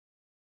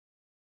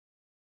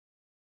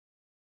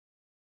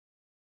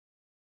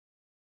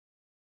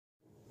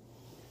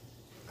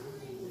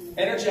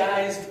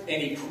energized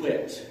and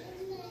equipped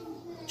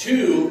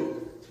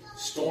to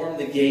storm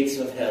the gates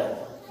of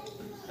hell.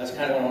 That's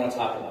kind of what I want to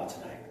talk about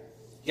tonight.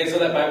 You guys know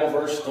that Bible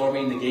verse,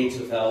 storming the gates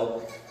of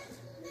hell?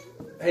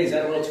 Hey, is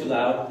that a little too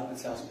loud? That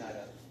sounds kind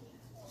of...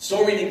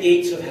 Storming the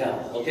gates of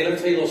hell. Okay, let me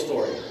tell you a little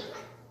story.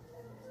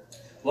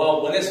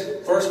 Well, when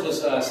this verse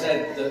was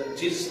said,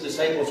 Jesus'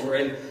 disciples were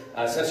in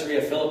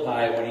Caesarea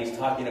Philippi when he's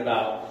talking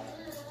about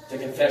the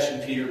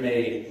confession Peter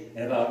made,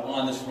 and about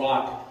on this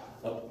rock,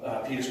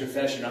 Peter's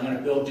confession, I'm going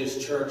to build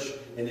this church,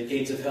 and the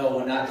gates of hell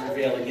will not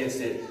prevail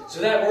against it. So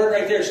that word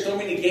right there,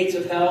 storming the gates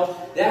of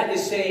hell, that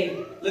is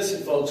saying,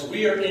 listen folks,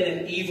 we are in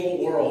an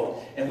evil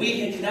world, and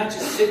we cannot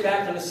just sit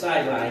back on the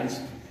sidelines.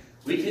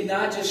 We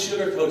cannot just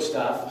sugarcoat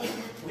stuff.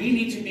 We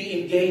need to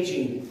be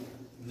engaging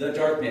the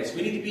darkness.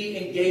 We need to be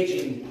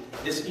engaging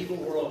this evil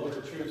world with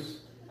the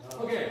truth.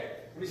 Okay,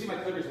 let me see my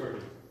clickers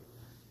working.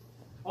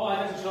 Oh,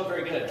 that doesn't show up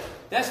very good.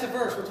 That's the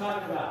verse we're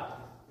talking about.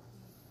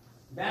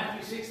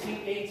 Matthew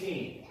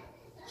 16:18.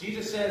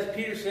 Jesus says,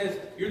 Peter says,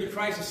 you're the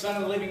Christ, the Son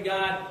of the living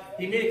God.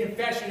 He made a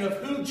confession of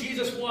who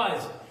Jesus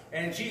was.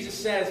 And Jesus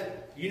says,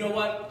 you know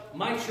what?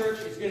 My church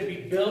is going to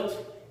be built,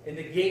 and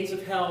the gates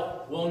of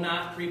hell will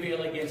not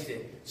prevail against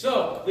it.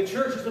 So, the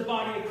church is the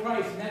body of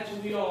Christ, and that's who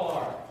we all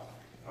are.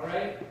 All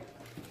right?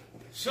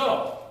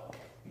 So,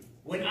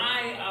 when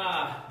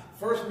I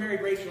first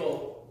married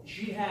Rachel,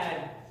 she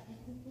had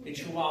a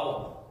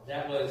Chihuahua.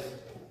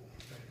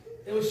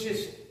 It was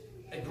just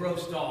a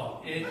gross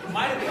dog. It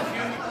might have been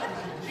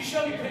cute. She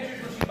showed me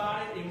pictures when she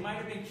bought it. It might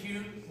have been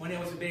cute when it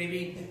was a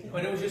baby,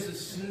 but it was just a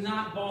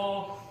snot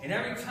ball. And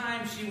every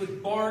time she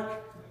would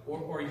bark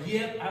or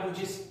yip, I would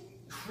just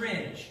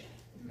cringe.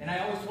 And I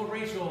always told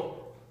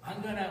Rachel,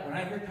 when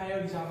I hear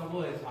coyotes out in the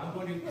woods, I'm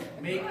going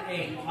to make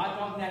a hot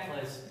dog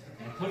necklace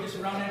and put this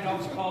around that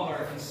dog's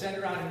collar and send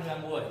her out into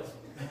them woods.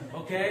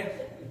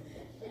 Okay?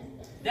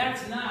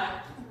 That's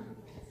not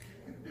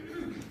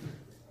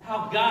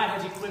how God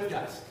has equipped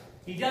us.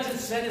 He doesn't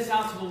send us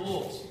out to the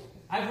wolves.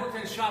 I've worked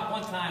in a shop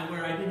one time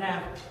where I didn't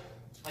have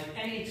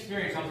any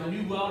experience. I was a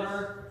new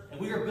welder, and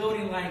we were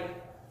building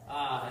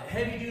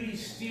heavy-duty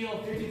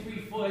steel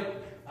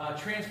 53-foot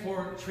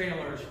transport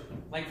trailers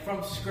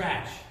from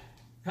scratch,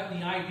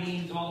 cutting the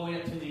I-beams all the way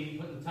up to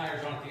putting the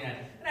tires on at the end.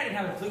 And I didn't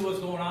have a clue what was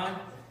going on,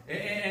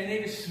 and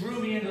they just threw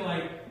me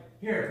into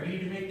here, we need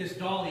to make this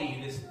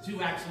dolly, this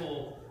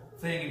 2-axle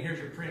thing, and here's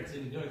your prints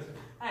and goods.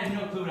 I had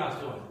no clue what I was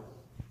doing.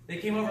 They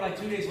came over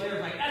 2 days later,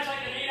 that's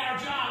like an 8-hour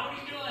job. What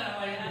are you doing? I'm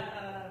like,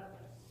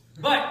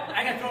 But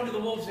I got thrown to the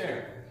wolves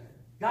there.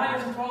 God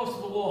doesn't throw us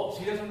to the wolves.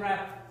 He doesn't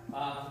wrap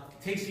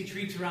tasty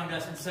treats around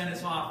us and send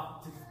us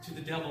off to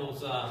the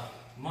devil's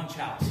munch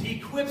house. He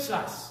equips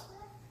us.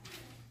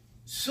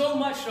 So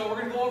much so,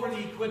 we're going to go over the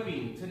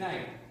equipping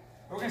tonight.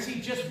 We're going to see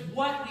just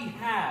what we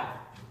have.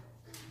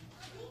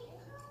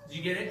 Did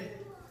you get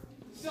it?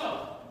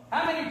 So,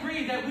 how many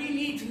agree that we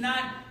need to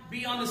not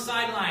be on the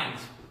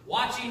sidelines,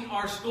 watching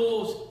our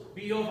schools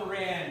be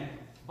overran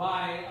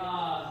by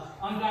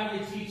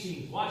ungodly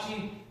teachings,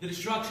 watching the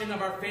destruction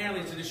of our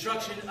families, the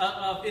destruction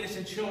of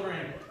innocent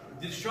children,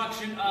 the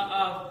destruction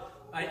of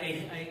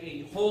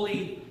a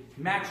holy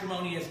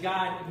matrimony as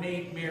God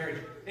made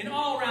marriage, and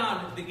all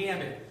around the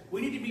gambit.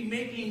 We need to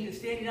be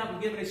standing up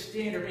and giving a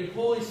standard, a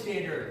holy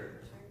standard,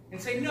 and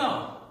say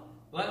no.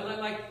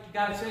 Like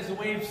God says, the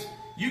waves,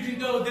 you can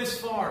go this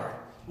far.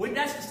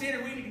 That's the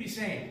standard we need to be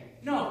saying.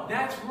 No,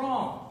 that's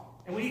wrong.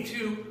 And we need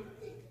to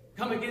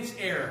come against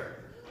error.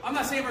 I'm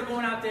not saying we're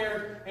going out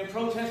there and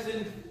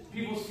protesting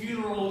people's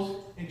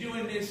funerals and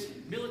doing this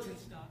militant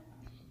stuff.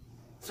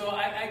 So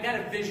I got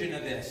a vision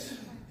of this.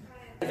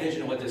 A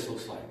vision of what this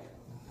looks like.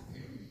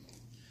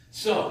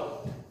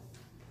 So,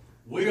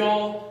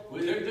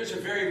 there's a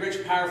very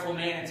rich, powerful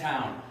man in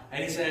town.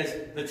 And he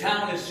says, the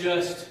town is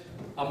just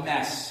a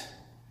mess.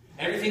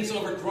 Everything's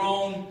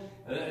overgrown.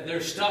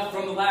 There's stuff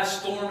from the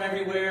last storm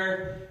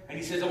everywhere. And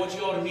he says, I want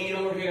you all to meet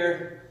over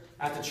here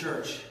at the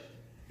church.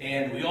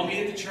 And we all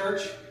meet at the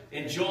church.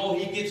 And Joel,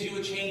 he gives you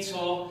a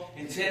chainsaw.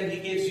 And Tim, he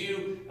gives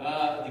you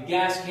the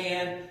gas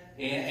can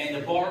and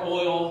the bar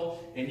oil.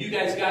 And you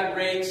guys got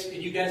rakes.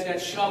 And you guys got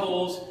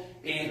shovels.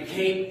 And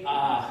Kate,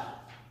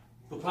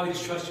 he'll probably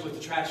just trust you with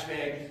the trash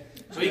bag.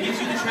 So he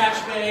gives you the trash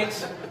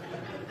bags.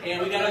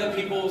 And we got other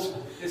people's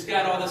that's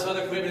got all this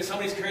other equipment.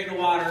 Somebody's carrying the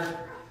water.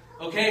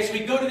 Okay, so we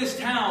go to this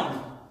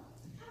town.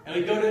 And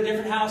we go to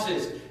different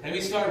houses. And we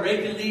start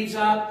raking leaves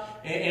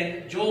up.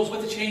 And Joel's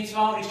with the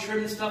chainsaw. And he's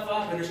trimming stuff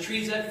up. And there's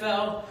trees that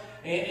fell.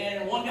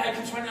 And one guy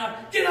comes running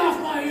out. Get off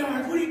my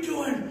yard. What are you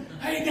doing?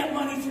 I ain't got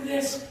money for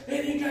this.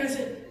 And you guys,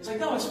 it's like,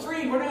 no, it's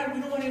free. We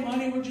don't want any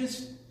money. We're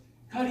just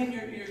cutting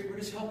we're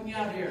just helping you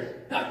out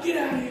here. Now get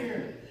out of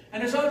here.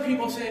 And there's other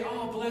people say,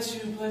 oh, bless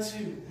you, bless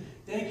you.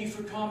 Thank you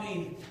for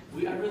coming.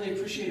 I really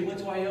appreciate it. What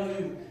do I owe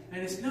you?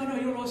 And it's, no,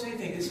 you don't owe us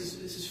anything. This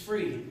is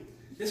free.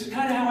 This is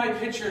kind of how I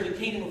picture the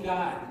kingdom of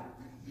God.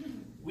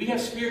 We have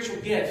spiritual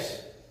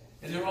gifts,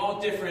 and they're all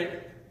different.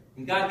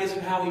 And God gives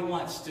them how He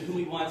wants, to who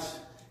He wants.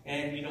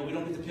 And, we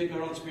don't get to pick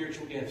our own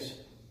spiritual gifts.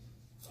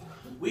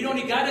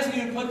 God doesn't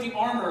even put the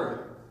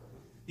armor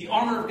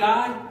of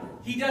God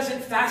He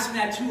doesn't fasten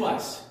that to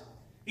us.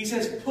 He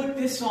says, put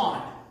this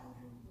on.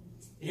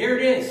 Here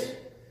it is.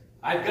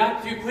 I've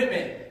got the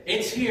equipment.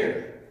 It's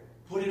here.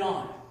 Put it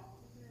on.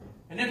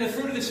 And then the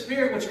fruit of the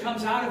Spirit, which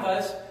comes out of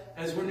us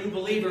as we're new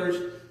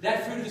believers,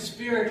 that fruit of the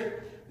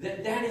Spirit,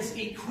 that is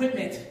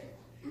equipment.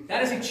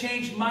 That is a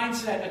changed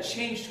mindset, a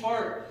changed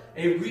heart,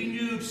 a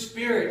renewed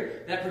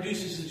spirit that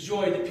produces the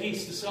joy, the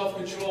peace, the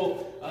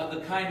self-control,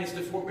 the kindness,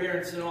 the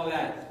forbearance, and all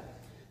that.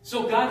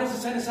 So God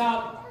doesn't send us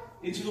out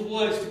into the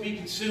woods to be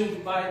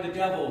consumed by the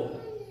devil.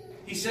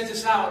 He sends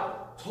us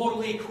out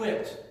totally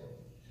equipped.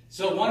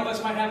 So one of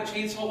us might have a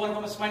chainsaw, one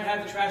of us might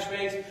have the trash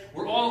bags.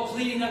 We're all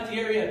cleaning up the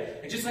area.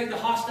 And just like the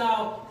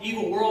hostile,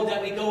 evil world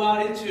that we go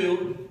out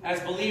into as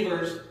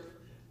believers,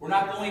 we're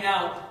not going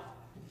out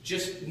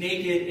just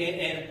naked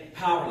and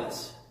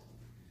powerless.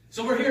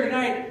 So we're here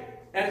tonight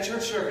at a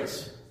church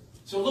service.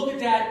 So look at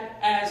that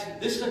as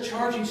this is a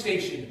charging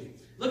station.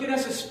 Look at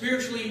us as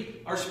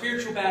our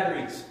spiritual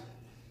batteries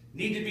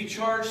need to be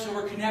charged so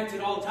we're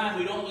connected all the time.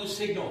 We don't lose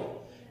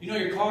signal. You know,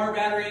 your car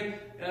battery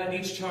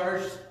needs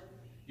charged.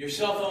 Your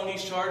cell phone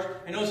needs charged.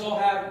 And those all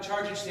have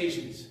charging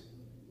stations.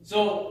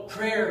 So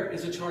prayer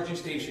is a charging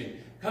station.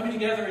 Coming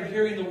together and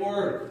hearing the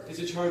word is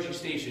a charging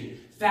station.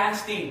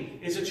 Fasting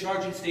is a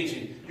charging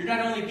station. You're not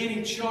only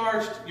getting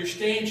charged, you're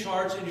staying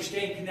charged and you're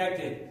staying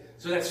connected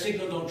so that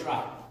signal don't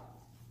drop.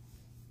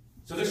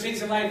 So there's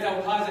things in life that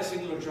will cause that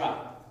signal to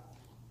drop.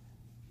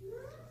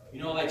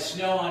 You know, like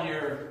snow on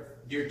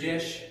your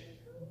dish.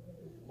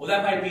 Well,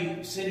 that might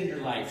be sin in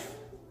your life,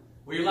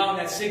 where you're allowing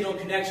that signal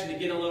connection to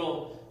get a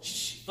little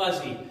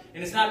fuzzy.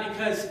 And it's not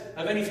because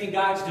of anything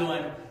God's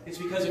doing. It's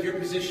because of your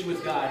position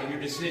with God and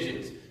your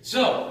decisions.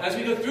 So, as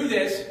we go through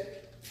this,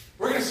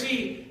 we're going to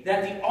see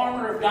that the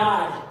armor of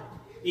God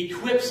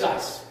equips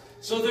us.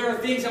 So there are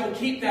things that will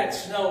keep that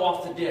snow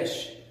off the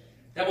dish,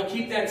 that will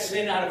keep that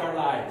sin out of our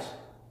lives.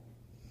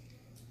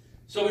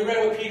 So we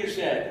read what Peter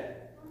said.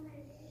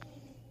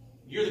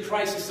 You're the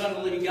Christ, the Son of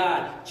the living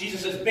God.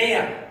 Jesus says,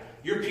 bam,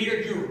 you're Peter,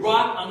 you're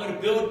rock. I'm going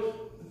to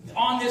build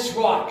on this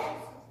rock.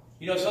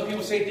 You know, some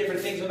people say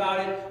different things about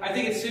it. I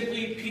think it's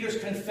simply Peter's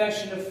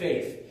confession of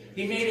faith.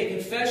 He made a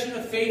confession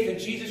of faith in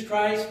Jesus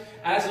Christ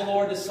as the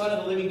Lord, the Son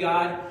of the living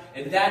God.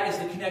 And that is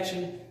the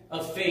connection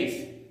of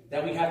faith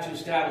that we have to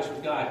establish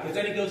with God. Because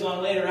then he goes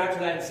on later after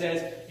that and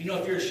says, you know,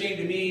 if you're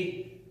ashamed of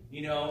me,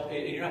 you know,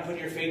 and you're not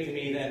putting your faith in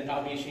me, then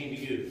I'll be ashamed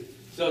of you.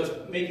 So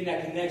it's making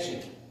that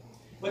connection.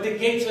 But the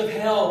gates of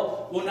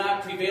hell will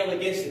not prevail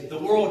against it. The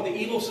world, the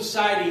evil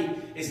society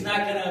is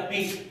not going to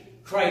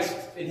beat Christ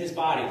in his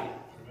body.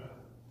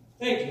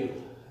 Thank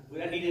you.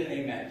 I needed an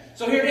amen.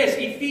 So here it is,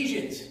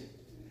 Ephesians.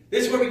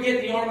 This is where we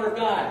get the armor of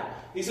God.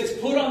 He says,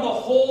 put on the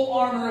whole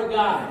armor of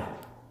God,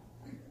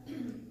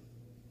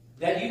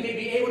 that you may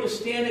be able to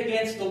stand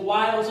against the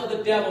wiles of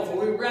the devil.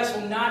 For we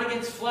wrestle not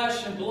against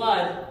flesh and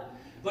blood,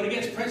 but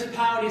against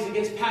principalities,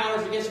 against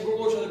powers, against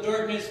rulers of the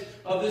darkness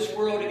of this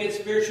world, against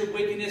spiritual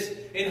wickedness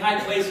in high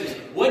places.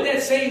 What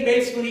that's saying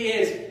basically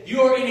is,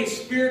 you are in a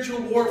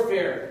spiritual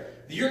warfare.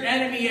 Your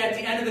enemy at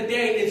the end of the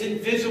day is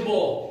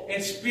invisible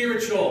and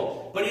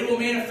spiritual, but it will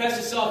manifest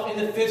itself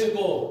in the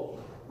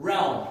physical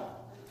realm.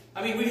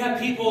 I mean, we have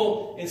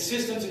people and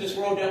systems in this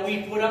world that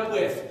we put up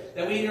with,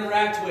 that we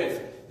interact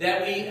with,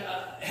 that we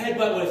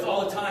headbutt with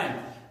all the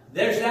time.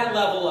 There's that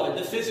level of it,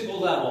 the physical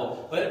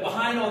level. But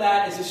behind all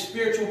that is a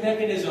spiritual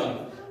mechanism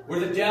where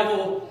the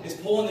devil is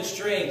pulling the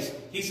strings.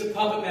 He's the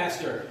puppet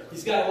master.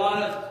 He's got a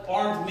lot of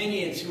armed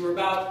minions who are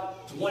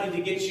about to wanting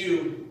to get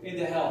you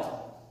into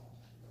hell.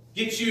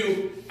 Get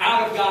you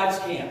out of God's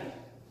camp.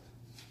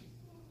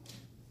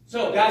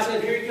 So God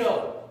said, here you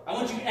go. I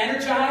want you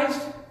energized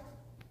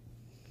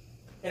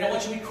and I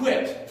want you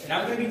equipped. And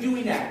I'm going to be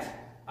doing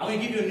that. I'm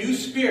going to give you a new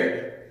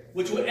spirit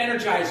which will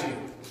energize you.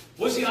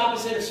 What's the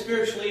opposite of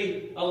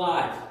spiritually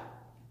alive?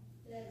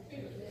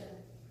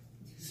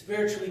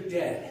 Spiritually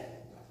dead.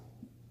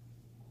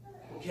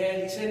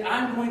 Okay? He said,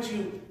 I'm going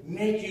to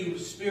make you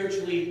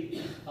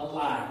spiritually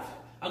alive.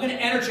 I'm going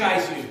to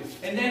energize you.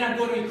 And then I'm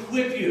going to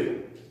equip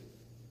you.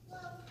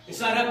 It's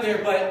not up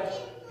there,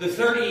 but the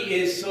 30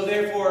 is, so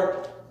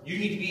therefore, you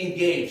need to be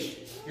engaged.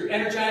 You're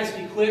energized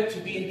and equipped to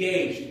be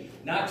engaged.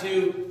 Not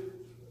to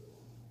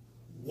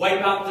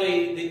wipe out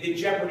the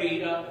Jeopardy,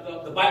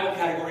 the Bible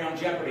category on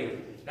Jeopardy.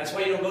 That's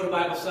why you don't go to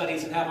Bible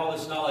studies and have all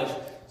this knowledge.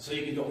 So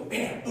you can go,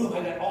 bam, boom,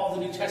 I got all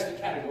the New Testament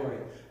category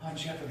on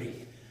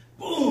Jeopardy.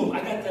 Boom,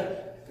 I got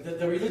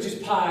the religious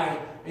pie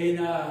in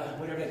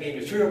whatever that game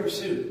is, Trivial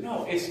Pursuit.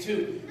 No, it's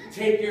to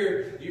take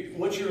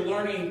what you're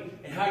learning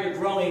and how you're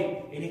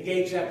growing and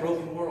engage that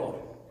broken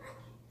world.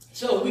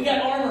 So we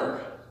got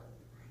armor.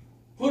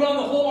 Put on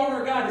the whole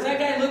armor of God. Does that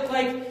guy look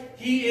like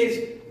he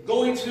is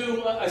going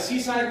to a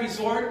seaside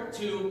resort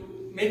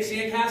to make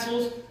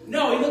sandcastles?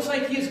 No, he looks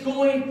like he is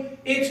going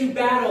into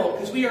battle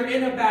because we are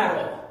in a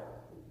battle.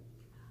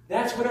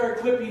 That's what our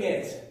equipping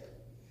is.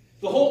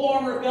 The whole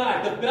armor of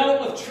God, the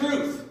belt of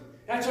truth.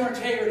 That's our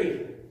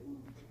integrity.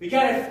 We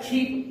got to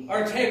keep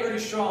our integrity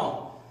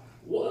strong.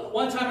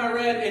 One time I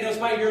read, and it was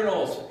by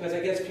urinals, because I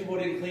guess people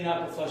didn't clean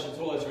up and flush the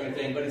toilets or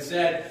anything, but it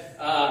said,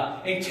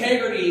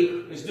 integrity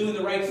is doing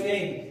the right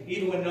thing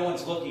even when no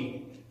one's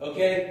looking.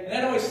 Okay? And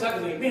that always stuck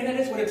with me. Man, that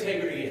is what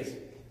integrity is.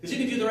 Because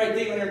you can do the right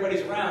thing when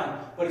everybody's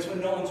around, but it's when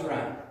no one's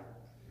around.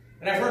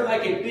 And I've heard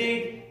like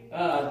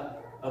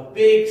a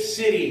big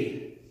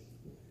city,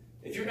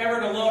 if you're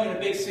ever alone in a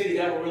big city,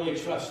 that will really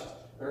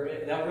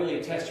that will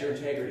really test your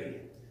integrity.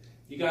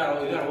 You got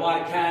a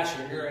lot of cash,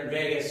 or you're in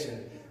Vegas,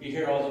 and you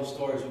hear all those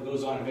stories what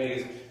goes on in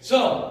Vegas.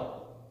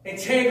 So,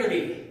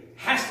 integrity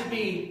has to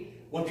be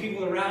when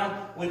people are around,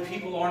 when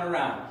people aren't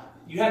around.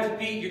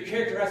 Your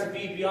character has to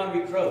be beyond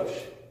reproach.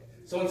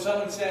 So when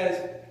someone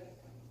says,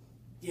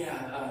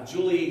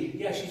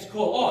 Julie, she's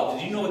cool. Oh,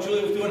 did you know what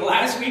Julie was doing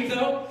last week,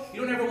 though?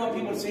 You don't ever want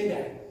people to say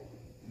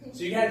that.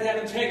 So you have to have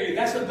integrity.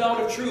 That's the belt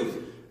of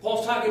truth.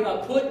 Paul's talking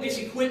about put this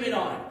equipment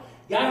on.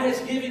 God has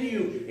given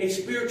you a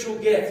spiritual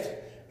gift.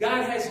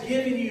 God has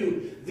given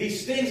you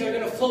these things that are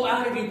going to flow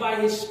out of you by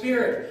His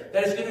Spirit.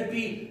 That is going to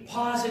be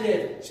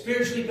positive,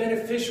 spiritually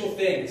beneficial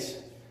things.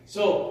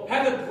 So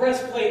have the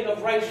breastplate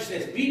of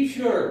righteousness. Be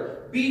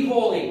pure. Be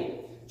holy.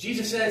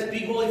 Jesus says, be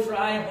holy for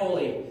I am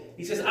holy.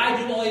 He says, I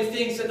do only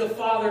things that the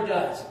Father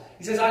does.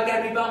 He says, I've got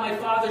to be about my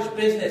Father's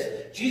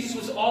business. Jesus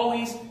was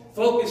always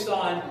focused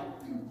on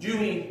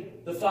doing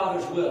the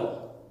Father's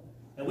will.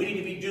 And we need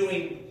to be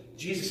doing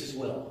Jesus'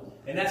 will.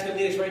 And that's going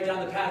to lead us right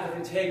down the path of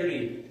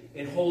integrity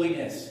and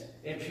holiness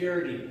and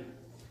purity.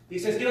 He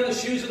says, get on the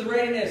shoes of the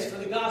readiness for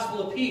the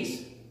gospel of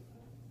peace.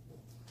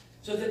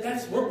 So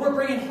we're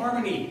bringing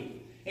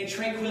harmony and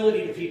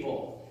tranquility to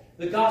people.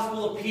 The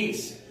gospel of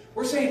peace.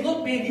 We're saying,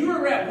 look, man, you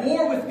are at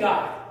war with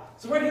God.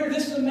 So right here,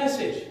 this is a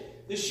message.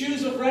 The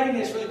shoes of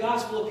readiness for the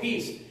gospel of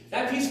peace.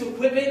 That piece of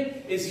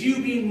equipment is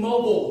you being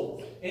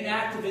mobile and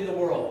active in the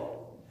world.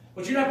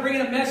 But you're not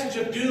bringing a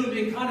message of doom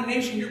and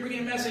condemnation. You're bringing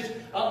a message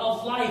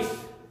of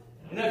life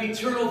and of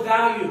eternal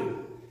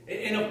value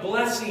and of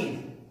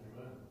blessing.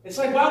 It's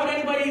like, why would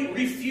anybody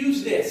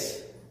refuse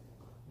this?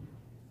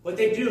 But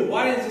they do.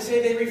 Why does it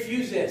say they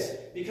refuse this?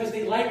 Because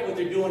they like what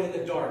they're doing in the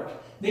dark.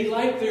 They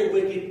like their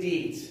wicked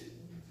deeds.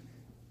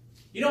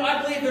 You know,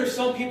 I believe there's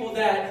some people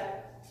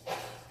that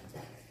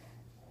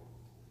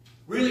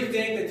really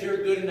think that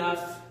they're good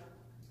enough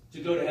to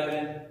go to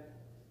heaven.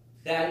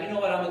 That, you know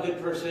what, I'm a good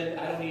person.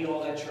 I don't need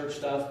all that church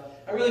stuff.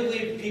 I really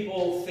believe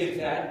people think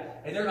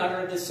that, and they're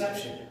under a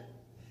deception.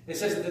 It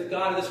says that the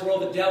God of this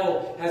world, the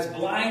devil, has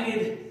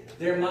blinded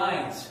their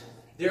minds.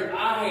 Their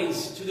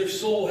eyes to their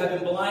soul have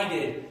been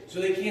blinded,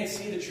 so they can't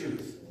see the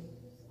truth.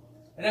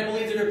 And I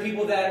believe that there are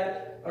people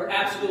that are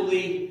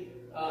absolutely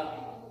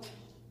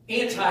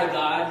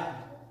anti-God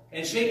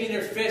and shaking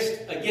their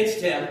fist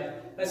against Him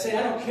that say,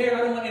 I don't care,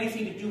 I don't want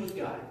anything to do with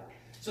God.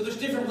 So there's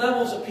different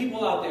levels of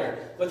people out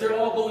there, but they're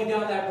all going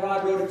down that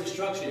broad road of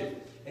destruction.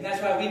 And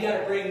that's why we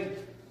got to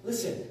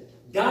listen,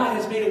 God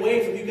has made a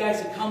way for you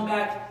guys to come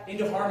back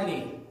into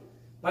harmony.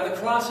 By the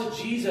cross of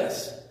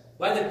Jesus,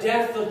 by the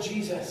death of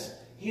Jesus,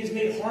 He has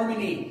made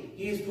harmony.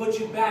 He has put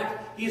you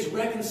back. He has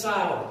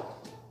reconciled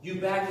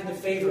you back into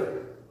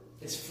favor.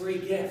 It's a free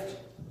gift.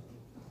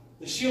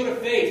 The shield of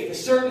faith, the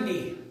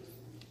certainty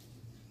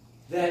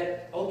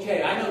that,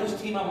 okay, I know whose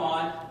team I'm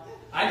on.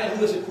 I know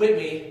who has equipped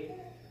me.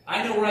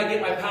 I know where I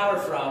get my power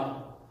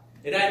from.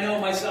 And I know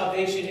my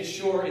salvation is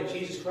sure in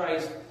Jesus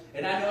Christ.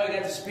 And I know I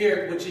got the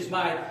Spirit, which is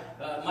my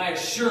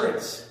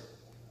assurance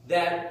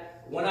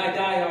that when I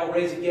die, I'll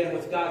raise again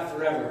with God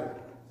forever.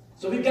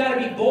 So we've got to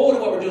be bold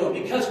in what we're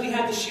doing because we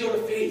have the shield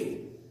of faith.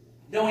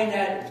 Knowing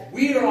that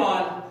we are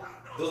on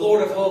the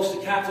Lord of hosts,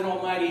 the Captain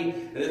Almighty,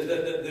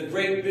 the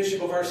great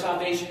Bishop of our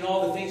salvation, and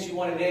all the things you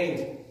want to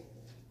name.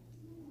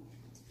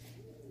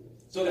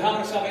 So the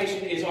helmet of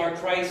salvation is our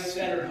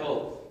Christ-centered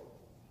hope.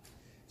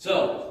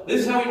 So,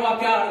 this is how we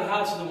walk out of the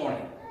house in the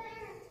morning.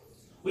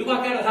 We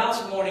walk out of the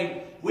house in the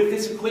morning with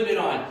this equipment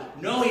on,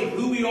 knowing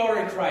who we are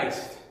in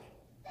Christ.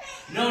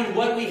 Knowing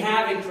what we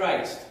have in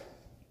Christ.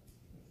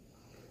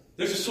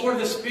 There's a sword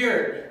of the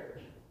Spirit,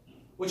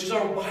 which is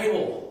our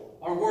Bible,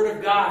 our Word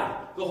of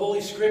God, the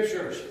Holy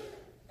Scriptures.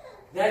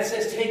 That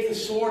says, take the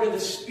sword of the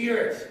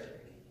Spirit.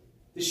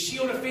 The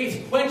shield of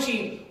faith,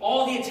 quenching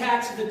all the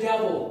attacks of the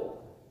devil.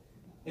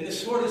 And the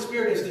sword of the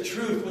Spirit is the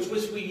truth,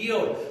 which we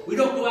yield. We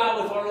don't go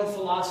out with our own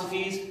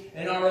philosophies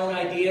and our own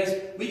ideas.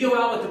 We go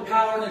out with the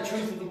power and the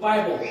truth of the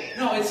Bible.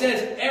 No, it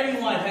says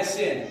everyone has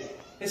sinned.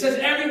 It says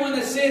everyone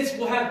that sins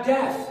will have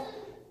death.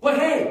 But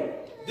hey,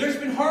 there's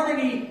been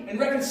harmony and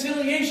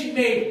reconciliation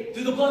made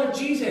through the blood of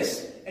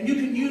Jesus. And you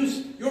can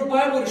use your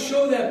Bible to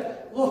show them,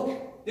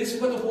 look, this is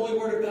what the Holy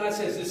Word of God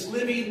says. This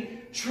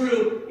living,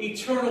 true,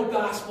 eternal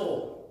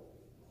gospel.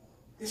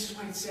 This is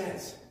what it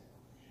says.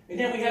 And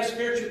then we have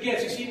spiritual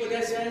gifts. You see what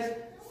that says?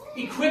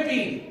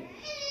 Equipping.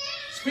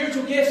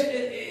 Spiritual gifts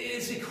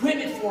is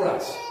equipment for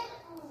us.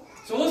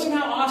 So listen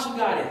how awesome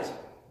God is.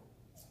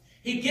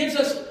 He gives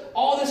us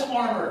all this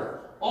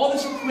armor, all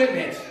this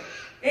equipment,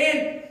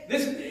 and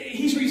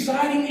He's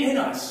residing in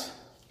us.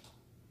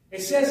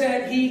 It says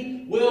that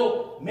He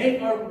will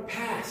make our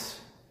paths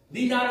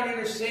Lean not on your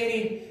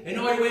understanding. In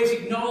all your ways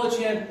acknowledge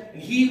him,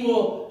 and he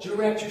will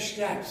direct your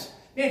steps.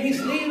 Man,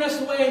 he's leading us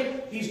the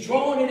way. He's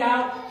drawing it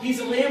out. He's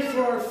a lamp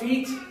for our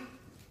feet.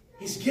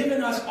 He's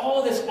given us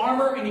all this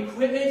armor and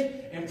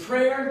equipment and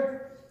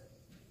prayer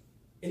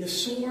and the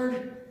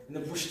sword.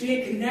 And we're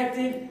staying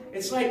connected.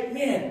 It's like,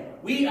 man,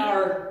 we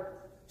are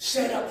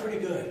set up pretty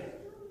good.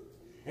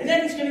 And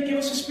then he's going to give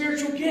us a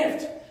spiritual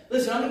gift.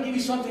 Listen, I'm going to give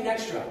you something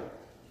extra.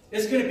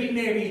 It's going to be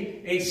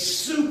maybe a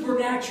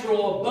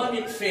supernatural,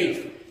 abundant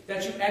faith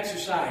that you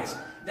exercise.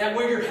 That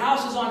where your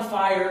house is on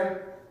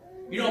fire.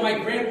 You know, my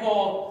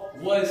grandpa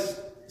was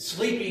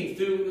sleeping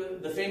through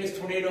the famous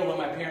tornado when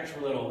my parents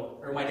were little,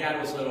 or my dad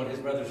was little, and his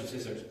brothers and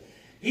sisters.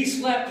 He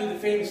slept through the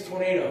famous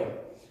tornado,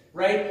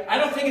 right? I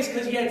don't think it's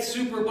because he had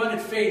super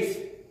abundant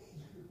faith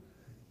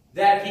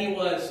that he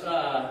was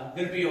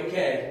going to be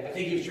okay. I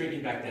think he was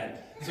drinking back then.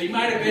 So he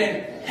might have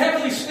been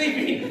heavily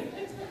sleeping.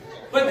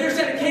 But there's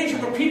that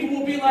occasion where people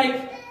will be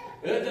like,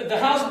 the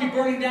house will be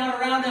burning down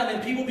around them,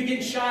 and people will be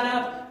getting shot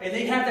up, and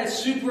they have that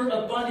super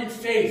abundant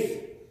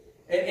faith,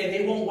 and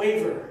they won't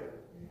waver.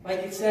 Like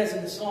it says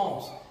in the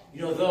Psalms,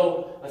 you know,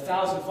 though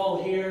 1,000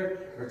 fall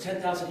here, or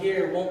 10,000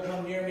 here, it won't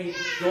come near me.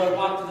 Though I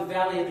walk through the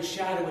valley of the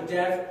shadow of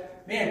death.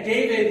 Man,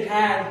 David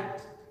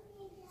had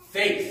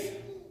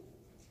faith.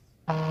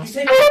 He's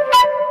taking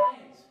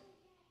plans,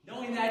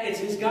 knowing that it's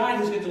his God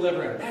who's going to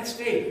deliver him. That's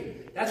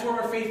faith. That's where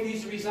our faith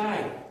needs to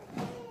reside.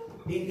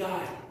 In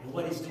God and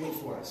what he's doing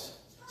for us.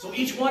 So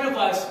each one of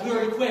us, we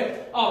are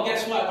equipped. Oh,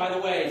 guess what, by the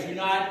way? If you're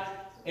not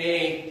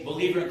a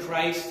believer in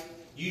Christ,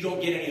 you don't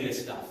get any of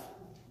this stuff.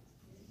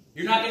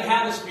 You're not going to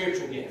have a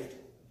spiritual gift.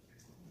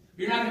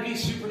 You're not going to be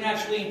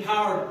supernaturally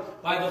empowered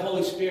by the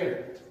Holy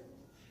Spirit.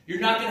 You're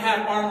not going to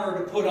have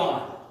armor to put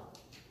on.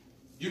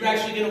 You're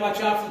actually going to watch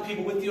out for the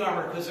people with the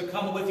armor because they're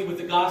coming with you with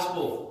the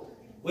gospel.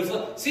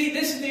 See,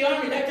 this is the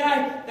army. That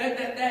guy,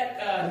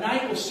 that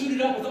knight was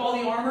suited up with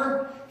all the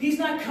armor. He's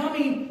not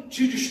coming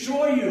to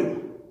destroy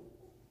you.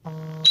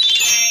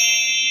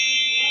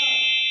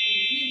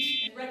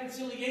 Peace and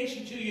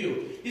reconciliation to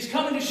you. He's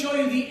coming to show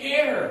you the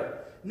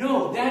error.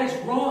 No, that is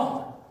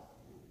wrong.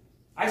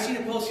 I seen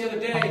a post the other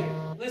day.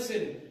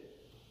 Listen,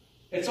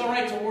 it's all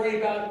right to worry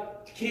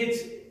about kids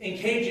in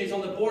cages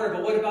on the border,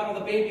 but what about all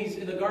the babies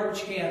in the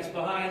garbage cans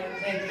behind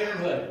Planned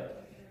Parenthood?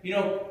 You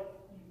know,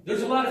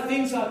 there's a lot of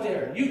things out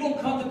there. You don't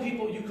come to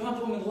people, you come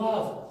to them in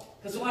love.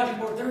 Because a lot of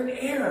people, they're in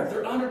error.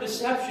 They're under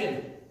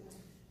deception.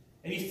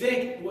 And you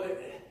think,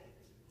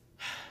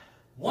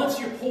 once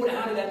you're pulled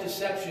out of that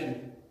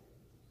deception,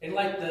 and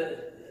like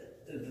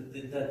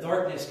the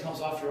darkness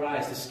comes off your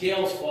eyes, the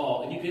scales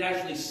fall, and you can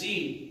actually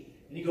see,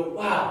 and you go,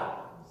 wow.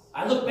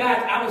 I look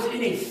back, I was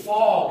in a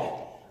fog.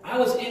 I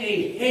was in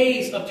a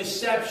haze of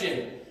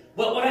deception.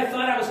 But what I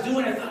thought I was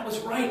doing, I thought was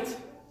right.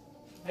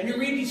 And you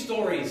read these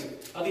stories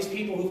of these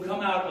people who've come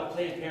out of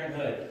Planned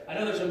Parenthood. I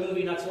know there's a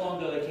movie not too long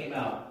ago that came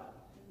out.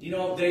 You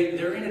know,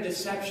 they're in a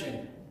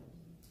deception.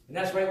 And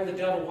that's right where the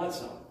devil wants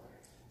them.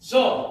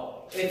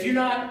 So, if you're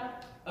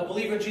not a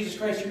believer in Jesus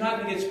Christ, you're not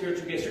going to get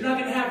spiritual gifts. You're not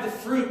going to have the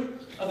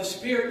fruit of the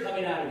Spirit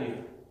coming out of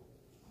you.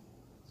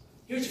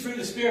 Here's the fruit of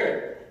the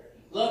Spirit.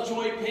 Love,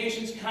 joy,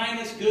 patience,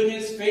 kindness,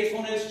 goodness,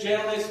 faithfulness,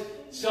 gentleness,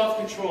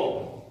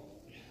 self-control.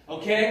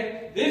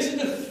 Okay? This is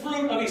the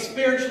fruit of a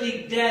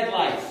spiritually dead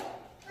life.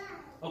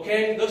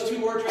 Okay? Those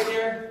two words right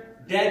there,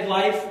 dead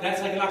life,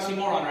 that's like an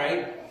oxymoron,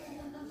 right?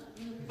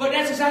 But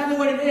that's exactly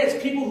what it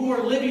is. People who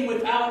are living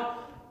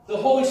without the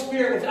Holy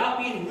Spirit, without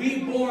being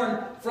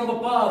reborn from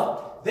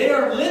above. They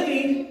are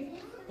living,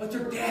 but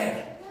they're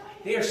dead.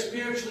 They are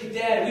spiritually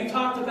dead. We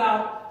talked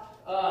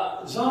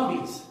about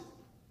zombies.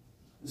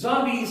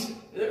 Zombies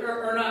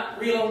are not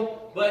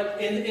real,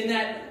 but in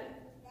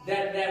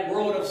that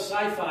world of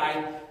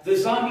sci-fi, the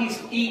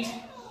zombies eat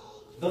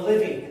the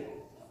living.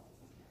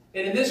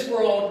 And in this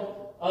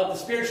world of the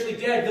spiritually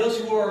dead, those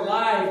who are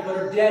alive but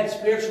are dead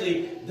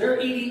spiritually,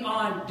 they're eating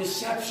on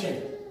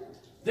deception.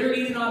 They're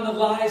eating on the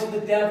lies of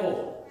the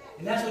devil.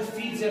 And that's what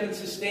feeds them and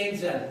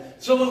sustains them.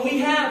 So when we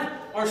have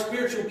our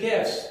spiritual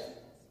gifts,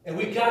 and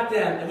we got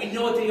them, and we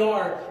know what they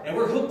are, and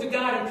we're hooked to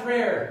God in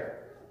prayer,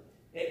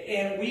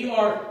 and we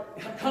are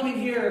coming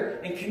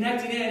here and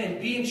connecting in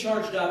and being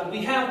charged up, and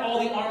we have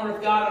all the armor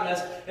of God on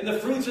us, and the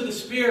fruits of the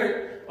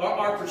Spirit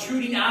are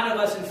protruding out of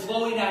us and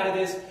flowing out of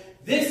this.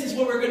 This is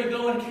what we're going to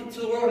go into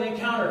the world and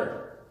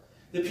encounter.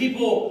 The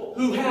people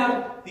who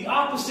have the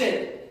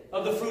opposite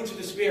of the fruits of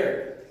the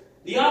Spirit.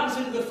 The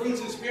opposite of the fruits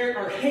of the Spirit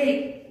are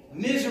hate,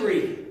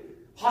 misery,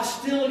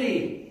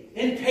 hostility,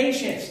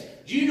 impatience.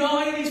 Do you know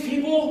any of these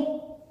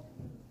people?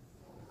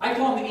 I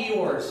call them the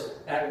Eeyores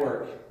at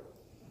work.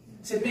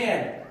 I said,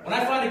 man, when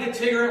I find a good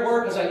Tigger at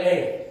work, I was like,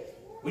 hey,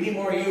 we need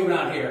more of you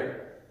around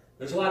here.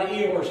 There's a lot of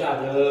Eeyores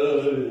out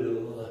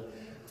there.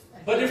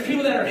 But there's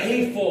people that are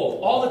hateful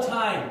all the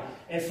time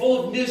and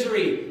full of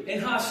misery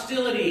and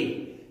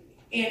hostility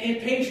and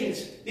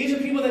impatience. These are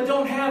people that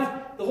don't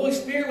have the Holy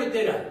Spirit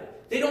within them.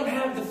 They don't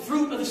have the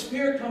fruit of the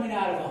Spirit coming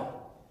out of them.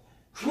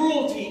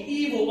 Cruelty,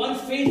 evil,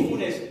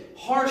 unfaithfulness,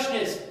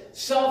 harshness,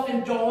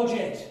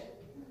 self-indulgent.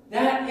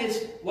 That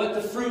is what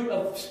the fruit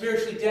of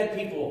spiritually dead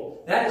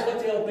people, that is what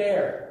they'll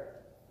bear.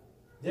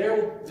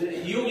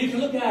 You can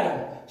look at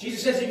them.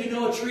 Jesus says you can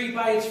know a tree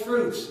by its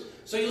fruits.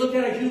 So you look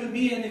at a human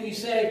being and you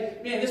say,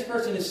 man, this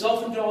person is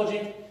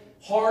self-indulgent,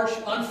 harsh,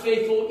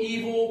 unfaithful,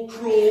 evil,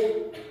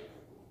 cruel,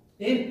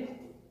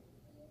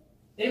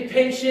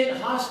 impatient,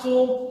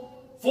 hostile,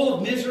 full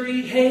of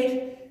misery,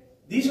 hate.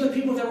 These are the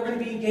people that we're going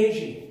to be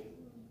engaging.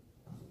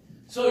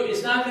 So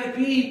it's not going to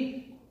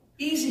be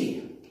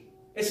easy.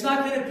 It's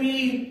not going to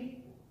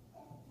be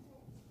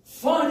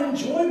fun and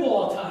enjoyable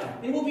all the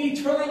time. It will be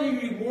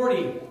eternally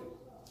rewarding.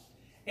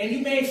 And you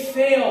may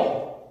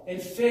fail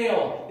and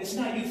fail. It's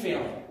not you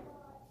failing.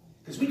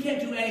 Because we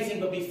can't do anything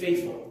but be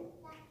faithful.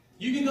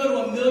 You can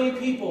go to 1 million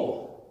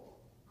people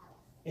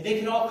and they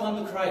can all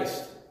come to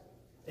Christ.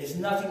 It's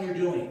nothing you're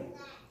doing.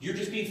 You're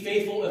just being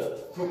faithful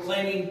of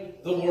proclaiming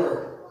the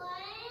word.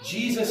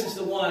 Jesus is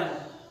the one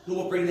who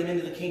will bring them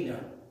into the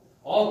kingdom.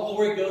 All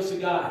glory goes to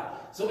God.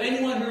 So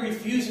anyone who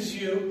refuses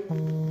you,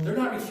 they're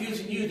not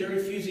refusing you, they're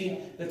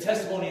refusing the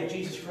testimony of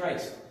Jesus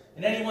Christ.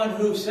 And anyone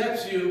who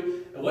accepts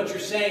you, and what you're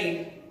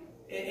saying,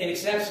 and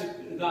accepts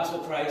the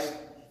gospel of Christ,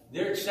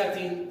 they're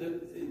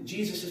accepting,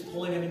 Jesus is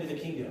pulling them into the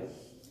kingdom.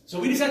 So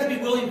we just have to be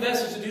willing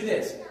vessels to do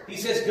this. He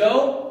says,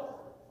 go.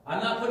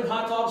 I'm not putting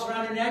hot dogs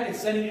around your neck and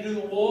sending you to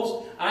the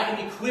wolves. I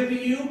am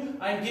equipping you.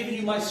 I am giving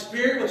you my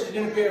spirit, which is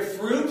going to bear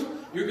fruit.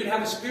 You're going to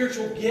have a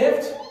spiritual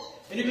gift.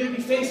 And you're going to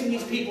be facing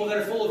these people that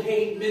are full of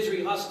hate,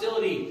 misery,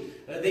 hostility.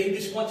 They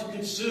just want to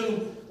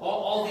consume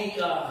all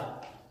the,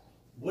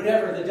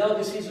 whatever, the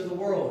delicacies of the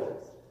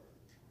world.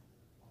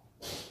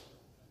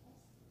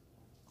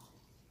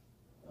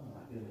 Oh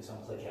my goodness,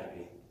 I'm click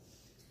happy.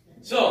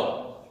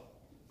 So,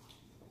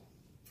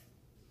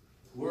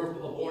 we're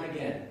born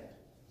again.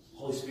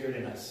 Holy Spirit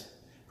in us.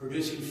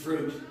 Producing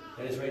fruit.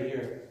 That is right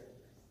here.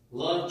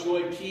 Love,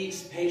 joy,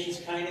 peace,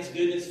 patience, kindness,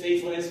 goodness,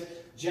 faithfulness,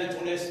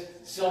 gentleness,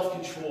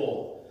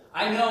 self-control.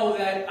 I know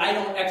that I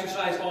don't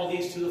exercise all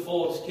these to the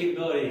fullest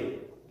capability.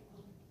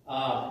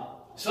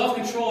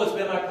 Self-control has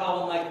been my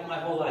problem like my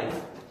whole life.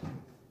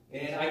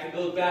 And I can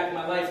go back in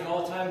my life and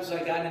all the times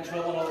I got in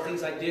trouble and all the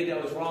things I did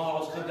that was wrong,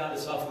 always come down to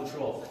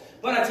self-control.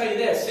 But I tell you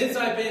this, since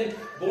I've been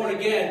born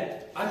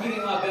again, I'm getting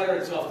a lot better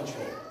at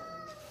self-control.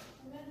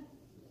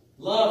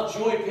 Love,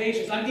 joy,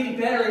 patience. I'm getting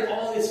better at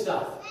all this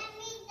stuff.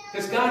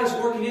 Because God is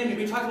working in me.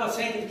 We talked about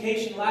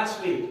sanctification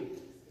last week.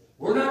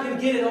 We're not going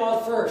to get it all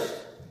at first.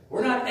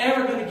 We're not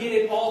ever going to get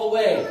it all the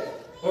way.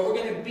 But we're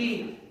going to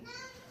be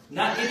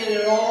not getting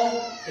it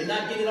all and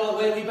not getting it all the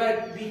way. We've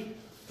got to be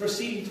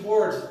proceeding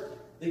towards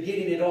the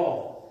getting it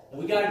all. And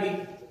we've got to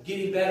be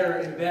getting better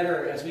and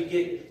better as we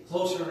get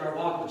closer in our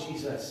walk with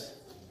Jesus.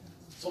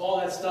 So all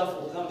that stuff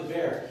will come to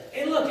bear.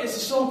 And look, this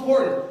is so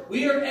important.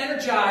 We are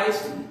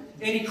energized and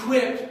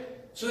equipped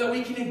so that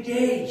we can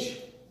engage.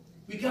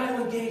 We got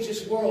to engage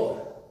this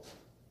world.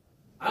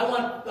 I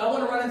want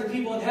to run into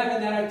people in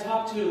heaven that I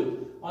talk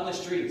to on the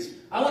streets.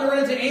 I want to run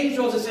into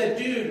angels that said,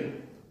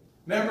 dude,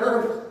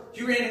 remember,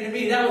 you ran into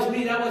me. That was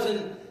me. That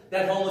wasn't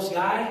that homeless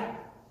guy.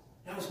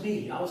 That was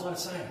me. I was on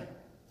assignment.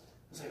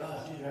 I was like,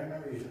 oh, dude, I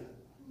remember you.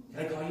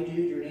 Can I call you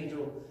dude? You're an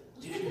angel.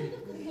 Dude.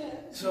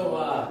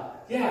 So,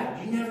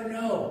 yeah, you never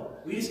know.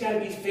 We just got to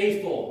be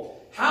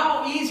faithful.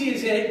 How easy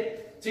is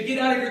it to get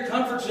out of your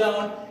comfort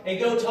zone and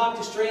go talk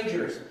to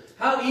strangers?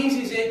 How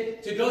easy is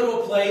it to go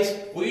to a place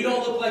where you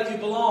don't look like you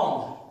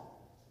belong?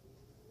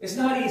 It's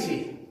not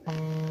easy.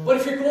 But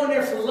if you're going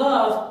there for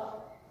love,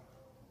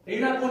 and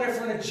you're not going there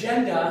for an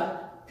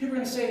agenda, people are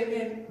going to say,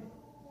 man,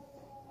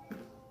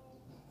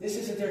 this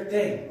isn't their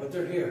thing, but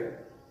they're here.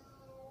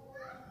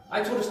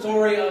 I told a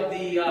story of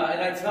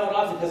and I tell it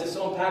often because it's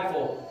so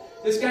impactful.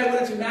 This guy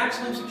went into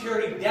maximum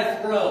security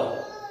death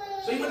row.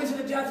 So he went into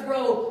the death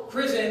row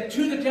prison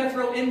to the death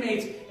row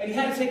inmates, and he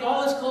had to take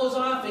all his clothes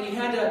off, and he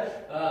had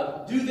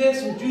to do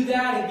this and do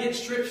that, and get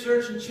strip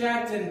searched and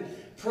checked and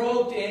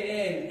probed,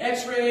 and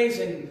x-rays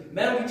and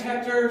metal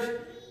detectors.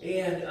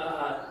 And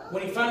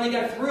when he finally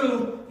got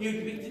through, you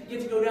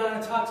get to go down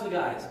and talk to the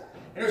guys.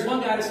 And there's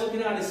one guy that's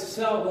looking at his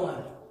cell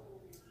going,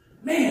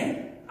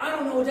 man, I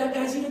don't know what that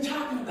guy's even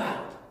talking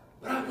about,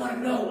 but I want to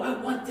know.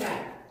 I want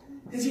that.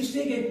 Because he's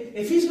thinking,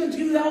 if he's going to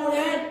do all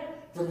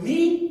that for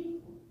me,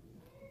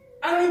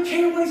 I don't even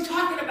care what he's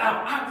talking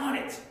about. I want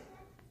it.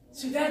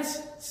 So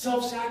that's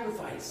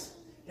self-sacrifice.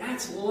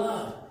 That's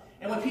love.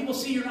 And when people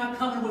see you're not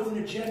coming with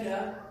an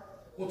agenda,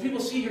 when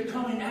people see you're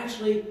coming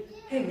actually,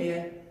 hey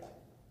man,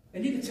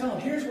 and you can tell them,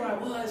 here's where I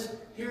was,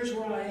 here's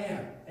where I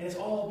am. And it's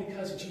all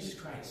because of Jesus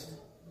Christ.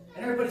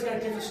 And everybody's got a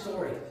different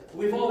story. But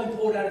we've all been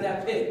pulled out of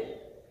that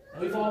pit.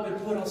 And we've all been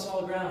put on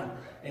solid ground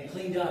and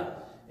cleaned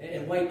up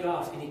and wiped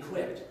off and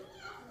equipped.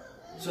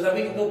 So that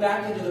we can go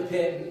back into the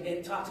pit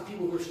and talk to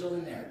people who are still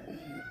in there.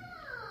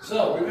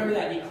 So, remember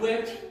that.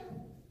 Equipped,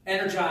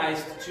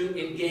 energized to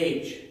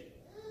engage.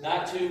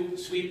 Not to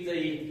sweep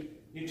the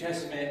New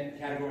Testament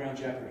category on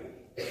Jeopardy.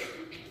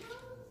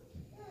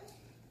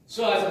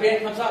 So, as the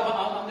band comes up,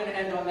 I'm going to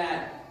end on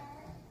that.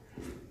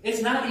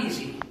 It's not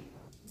easy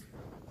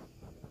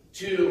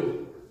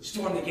to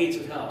storm the gates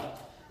of hell.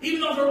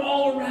 Even though they're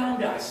all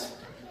around us.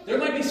 There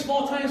might be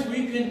small times where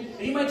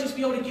you might just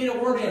be able to get a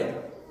word in.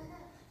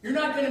 You're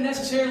not going to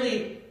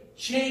necessarily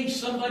change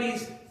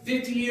somebody's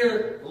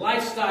 50-year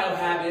lifestyle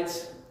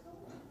habits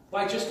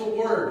by just a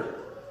word.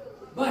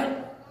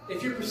 But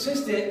if you're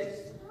persistent,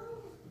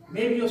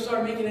 maybe you'll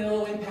start making a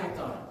little impact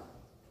on them.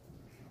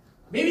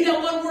 Maybe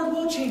that one word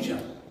will change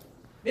them.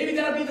 Maybe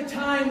that'll be the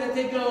time that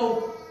they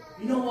go,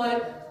 you know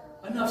what,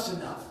 enough's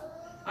enough.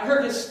 I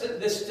heard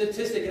this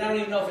statistic, and I don't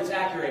even know if it's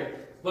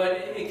accurate, but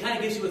it kind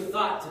of gives you a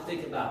thought to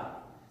think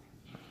about.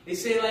 They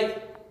say,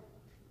 like,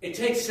 it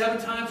takes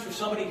 7 times for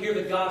somebody to hear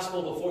the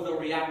gospel before they'll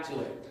react to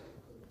it.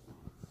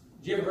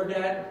 Did you ever heard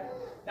that?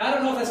 Now, I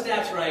don't know if that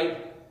stat's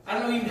right. I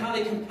don't know even how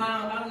they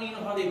compound. I don't even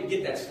know how they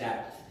get that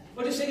stat.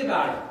 But just think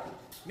about it.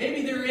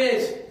 Maybe there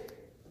is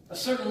a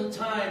certain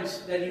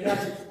times that you have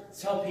to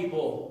tell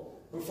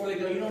people before they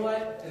go, you know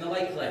what? And the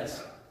light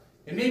clicks.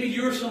 And maybe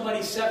you're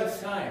somebody's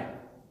 7th time.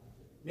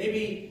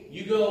 Maybe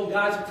you go,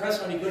 God's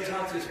impressed on you, go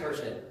talk to this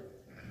person.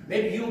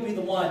 Maybe you'll be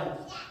the one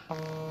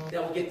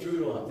that will get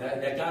through to them,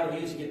 that God will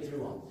use to get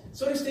through them.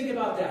 So just think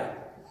about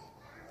that.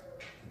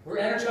 We're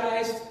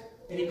energized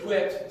and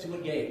equipped to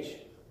engage.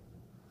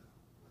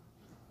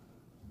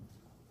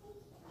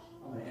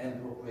 I'm going to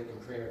end real quick in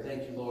prayer.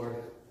 Thank you, Lord.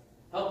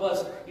 Help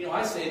us. You know,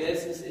 I say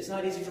this, it's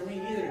not easy for me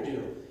either to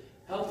do.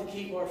 Help to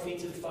keep our feet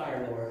to the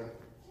fire, Lord.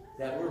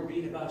 That we're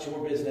being about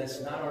your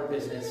business, not our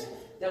business.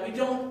 That we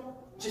don't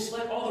just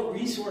let all the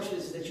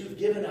resources that you've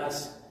given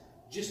us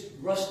just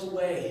rust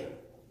away.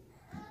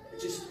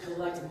 Just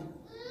collect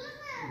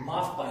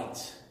moth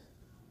bites.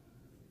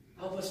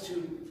 Help us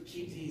to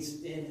keep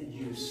these in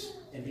use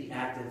and be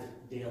active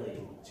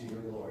daily to your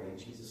glory. In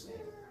Jesus' name.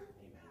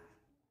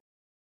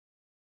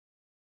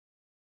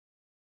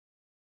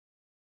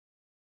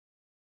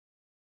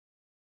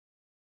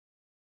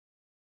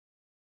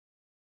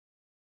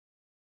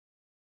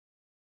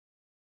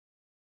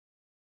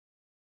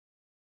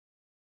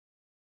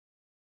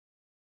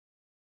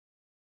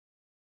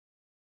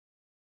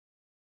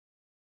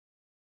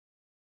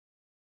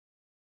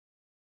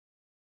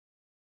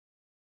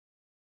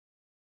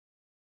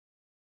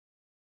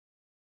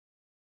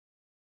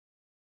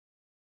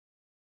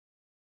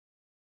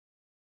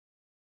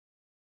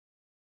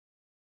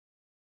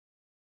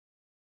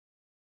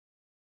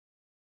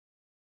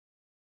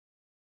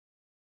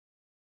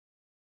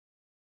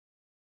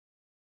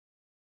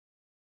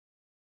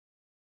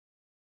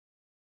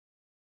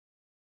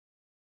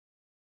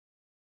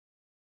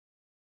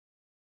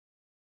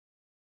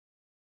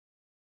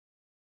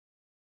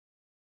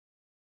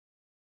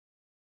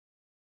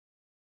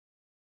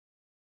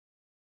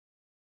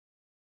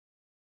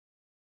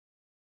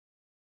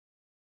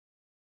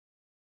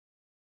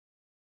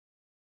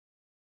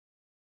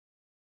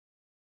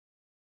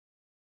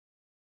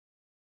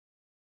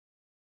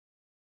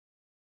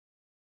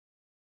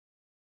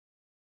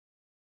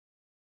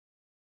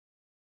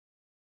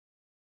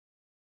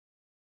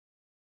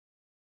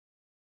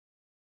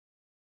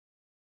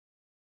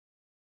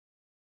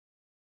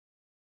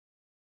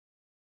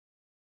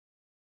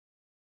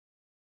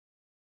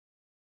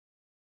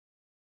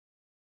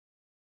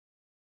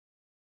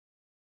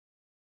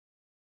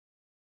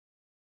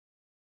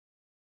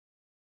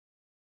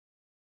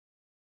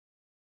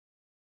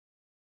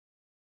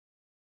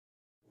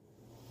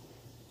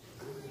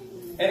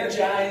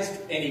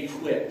 Energized and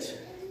equipped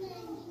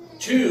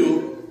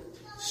to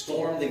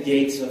storm the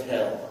gates of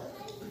hell.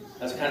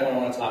 That's kind of what I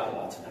want to talk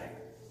about tonight.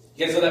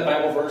 You guys know that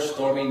Bible verse,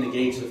 storming the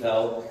gates of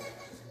hell?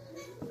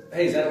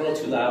 Hey, is that a little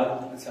too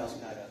loud? That sounds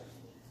kind of...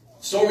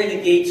 Storming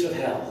the gates of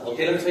hell.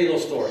 Okay, let me tell you a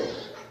little story.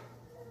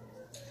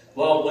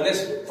 Well, when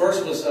this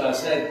verse was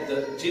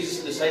said,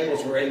 Jesus'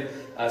 disciples were in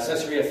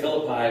Caesarea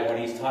Philippi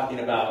when he's talking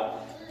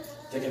about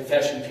the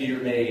confession Peter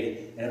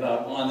made and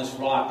about on this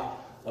rock,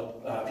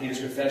 Peter's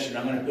confession,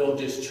 I'm going to build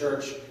this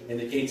church and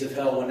the gates of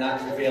hell will not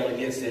prevail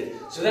against it.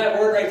 So that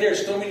word right there,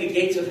 storming the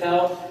gates of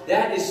hell,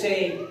 that is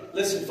saying,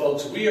 listen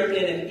folks, we are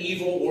in an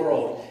evil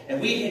world.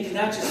 And we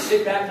cannot just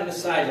sit back on the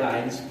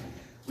sidelines.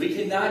 We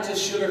cannot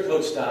just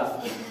sugarcoat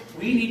stuff.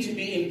 We need to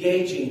be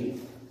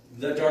engaging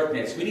the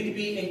darkness. We need to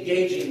be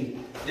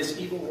engaging this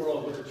evil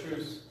world with the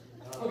truth.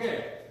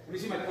 Okay, let me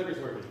see my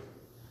clickers working.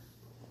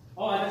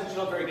 Oh, that doesn't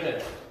show up very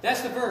good.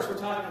 That's the verse we're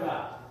talking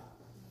about.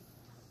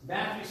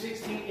 Matthew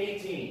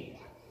 16:18.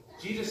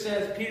 Jesus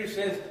says, Peter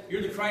says,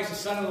 you're the Christ, the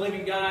Son of the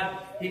living God.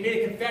 He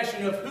made a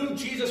confession of who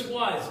Jesus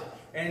was.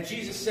 And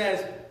Jesus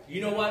says,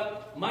 you know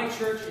what? My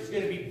church is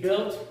going to be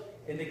built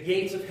and the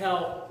gates of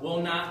hell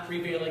will not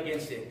prevail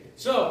against it.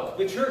 So,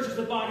 the church is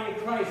the body of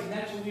Christ, and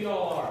that's who we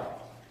all are.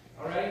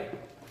 All right?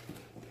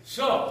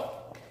 So,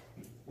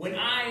 when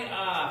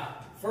I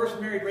first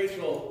married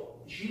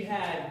Rachel, she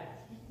had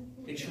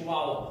a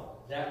Chihuahua.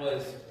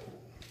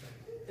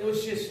 It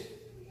was just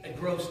a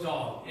gross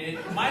dog. It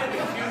might have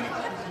been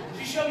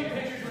cute. She showed me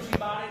pictures when she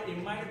bought it.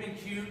 It might have been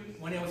cute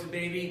when it was a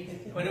baby,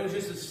 but it was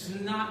just a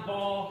snot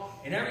ball.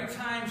 And every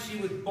time she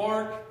would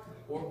bark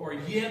or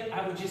yip,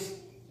 I would just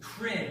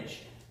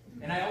cringe.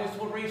 And I always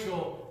told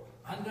Rachel,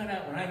 when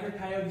I hear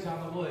coyotes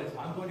out in the woods,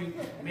 I'm going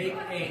to make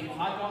a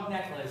hot dog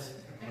necklace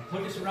and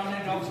put this around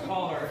that dog's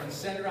collar and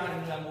send her out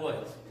into them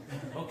woods.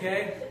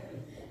 Okay?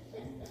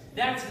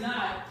 That's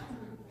not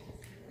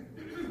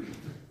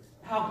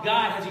how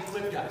God has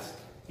equipped us.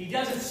 He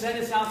doesn't send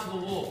us out to the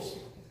wolves.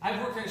 I've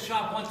worked in a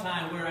shop one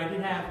time where I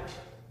didn't have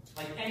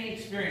any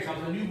experience. I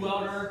was a new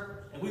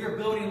welder, and we were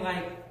building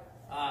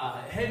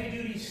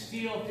heavy-duty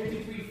steel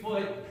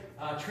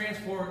 53-foot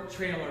transport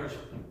trailers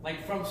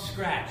from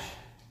scratch,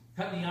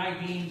 cutting the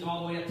I-beams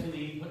all the way up to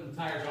putting the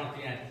tires on at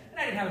the end. And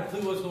I didn't have a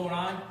clue what was going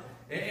on,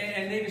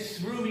 and they just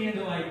threw me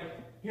into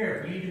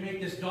here, we need to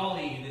make this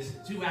dolly, this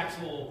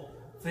 2-axle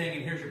thing,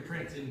 and here's your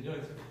prints. And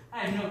I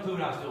had no clue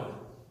what I was doing.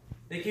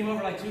 They came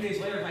over 2 days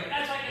later,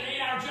 that's like an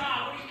 8-hour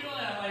job. What are you doing?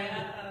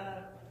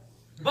 I'm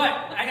But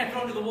I got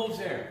thrown to the wolves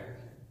there.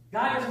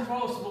 God doesn't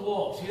throw us to the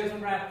wolves. He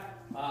doesn't wrap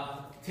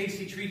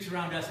tasty treats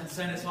around us and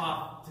send us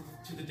off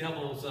to the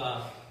devil's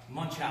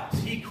munch house.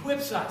 He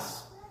equips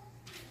us.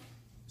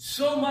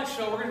 So much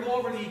so, we're going to go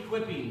over the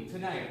equipping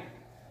tonight.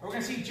 We're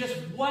going to see just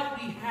what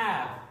we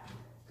have.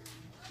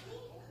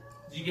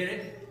 Did you get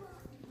it?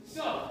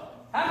 So,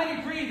 how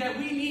many agree that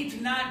we need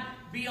to not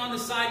be on the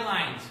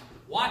sidelines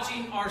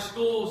watching our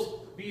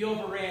schools be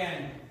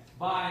overran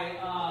by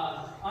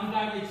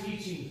ungodly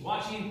teachings,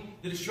 watching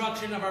the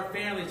destruction of our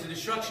families, the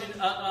destruction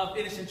of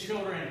innocent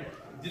children,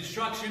 the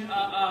destruction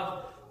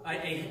of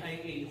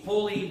a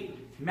holy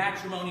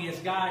matrimony as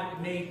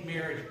God made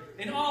marriage,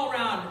 and all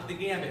around the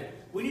gambit?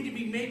 We need to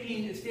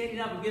be standing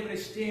up and giving a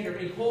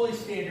standard, a holy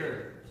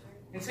standard,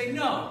 and say,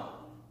 no,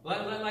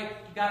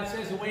 like God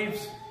says in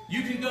waves,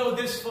 you can go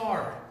this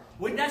far.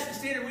 That's the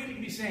standard we need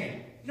to be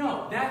saying.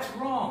 No, that's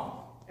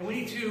wrong. And we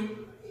need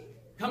to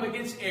come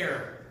against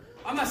error.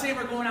 I'm not saying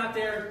we're going out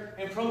there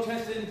and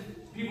protesting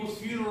people's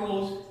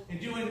funerals and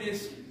doing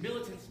this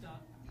militant stuff.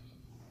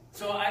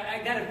 So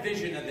I got a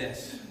vision of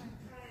this.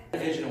 A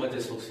vision of what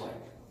this looks like.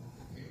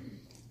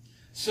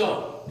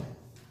 So,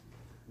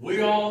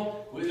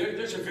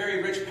 there's a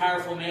very rich,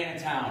 powerful man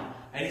in town.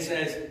 And he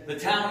says, the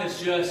town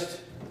is just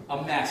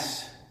a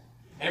mess.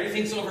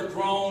 Everything's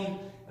overgrown.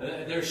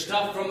 There's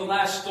stuff from the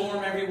last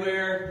storm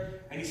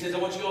everywhere. And he says, I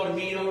want you all to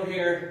meet over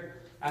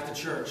here at the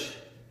church.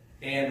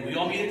 And we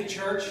all meet at the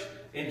church.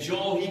 And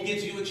Joel, he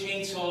gives you a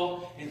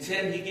chainsaw. And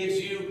Tim, he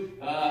gives you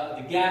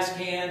the gas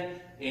can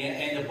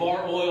and the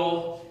bar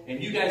oil.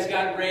 And you guys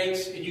got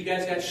rakes. And you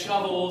guys got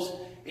shovels.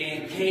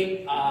 And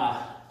Kate,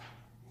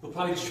 he'll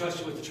probably just trust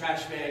you with the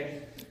trash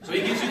bag. So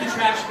he gives you the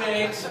trash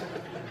bags.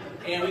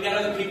 And we got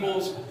other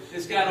people's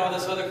that's got all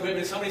this other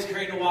equipment. Somebody's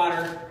carrying the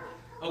water.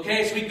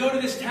 Okay, so we go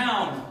to this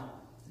town.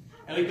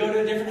 And we go to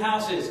the different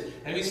houses,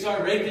 and we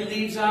start raking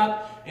leaves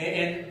up,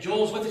 and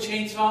Joel's with the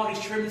chainsaw, and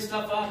he's trimming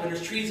stuff up, and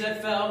there's trees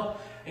that fell,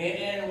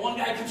 and one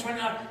guy comes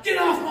running out, get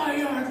off my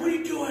yard, what are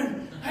you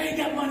doing? I ain't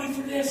got money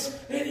for this.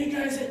 And you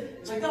guys said,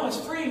 it's like, no, it's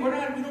free, we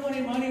don't want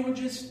any money, we're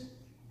just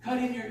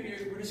cutting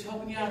we're just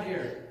helping you out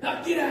here.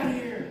 Now get out of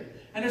here.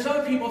 And there's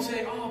other people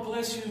say, oh,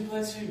 bless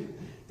you,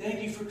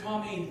 thank you for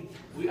coming,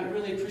 I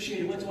really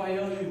appreciate it, what do I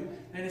owe you?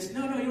 And it's,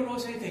 no, you don't owe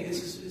us anything,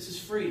 this is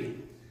free.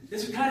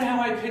 This is kind of how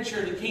I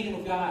picture the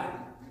kingdom of God.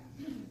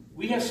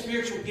 We have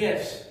spiritual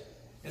gifts,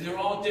 and they're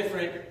all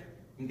different,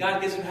 and God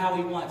gives them how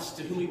He wants,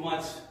 to whom He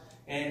wants,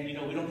 and, we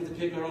don't get to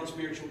pick our own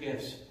spiritual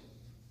gifts.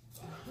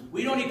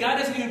 God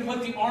doesn't even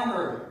put the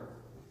armor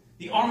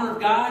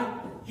of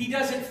God, He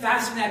doesn't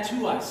fasten that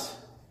to us.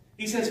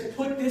 He says,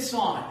 put this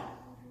on.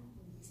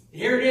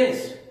 Here it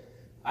is.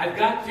 I've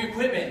got the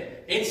equipment.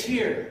 It's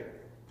here.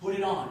 Put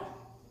it on.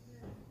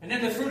 And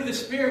then the fruit of the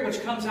Spirit,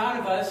 which comes out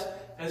of us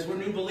as we're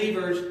new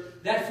believers,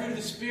 that fruit of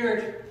the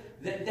Spirit,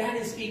 that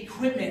is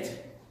equipment.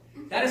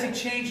 That is a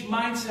changed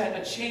mindset,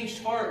 a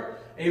changed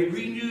heart, a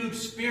renewed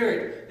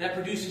spirit that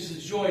produces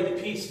the joy,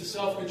 the peace, the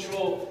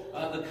self-control,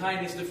 the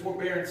kindness, the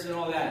forbearance, and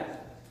all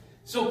that.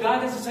 So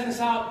God doesn't send us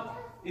out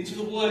into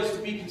the woods to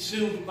be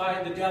consumed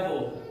by the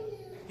devil.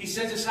 He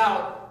sends us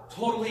out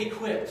totally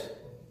equipped.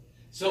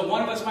 So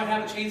one of us might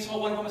have a chainsaw,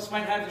 one of us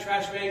might have the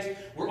trash bags.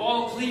 We're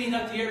all cleaning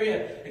up the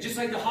area. And just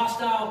like the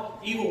hostile,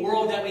 evil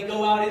world that we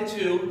go out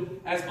into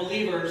as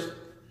believers,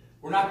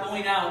 we're not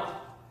going out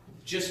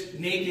just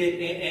naked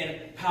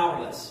and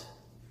powerless.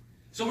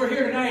 So we're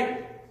here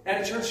tonight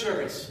at a church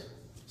service.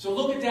 So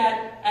look at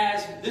that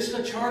as this is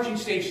a charging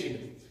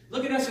station.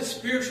 Look at us as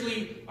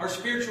our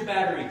spiritual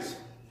batteries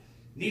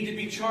need to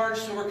be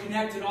charged so we're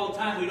connected all the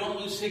time. We don't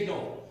lose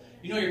signal.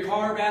 Your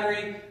car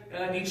battery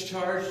needs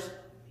charged.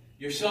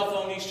 Your cell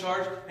phone needs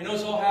charged. And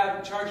those all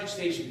have charging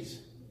stations.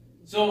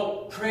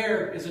 So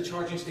prayer is a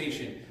charging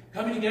station.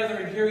 Coming together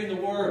and hearing the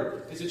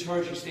Word is a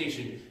charging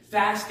station.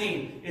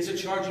 Fasting is a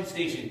charging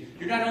station.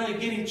 You're not only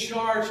getting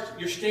charged,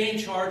 you're staying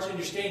charged and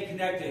you're staying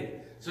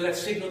connected so that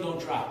signal don't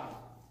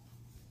drop.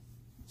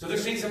 So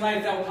there's things in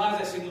life that will cause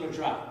that signal to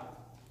drop.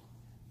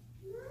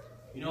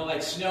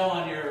 Like snow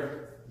on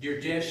your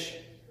dish.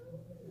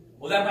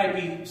 Well, that might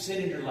be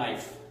sin in your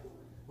life,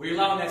 where you're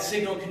allowing that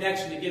signal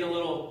connection to get a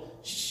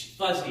little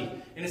fuzzy.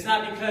 And it's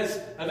not because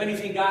of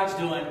anything God's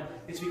doing,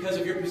 it's because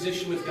of your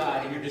position with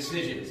God and your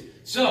decisions.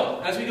 So,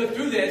 as we go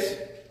through this,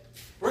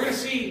 we're going to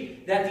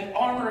see that the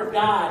armor of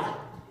God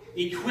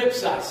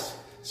equips us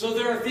So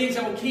there are things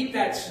that will keep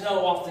that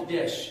snow off the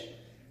dish,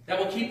 that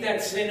will keep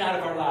that sin out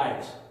of our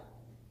lives.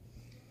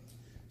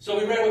 So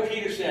we read what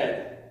Peter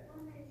said.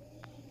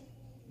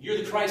 You're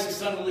the Christ, the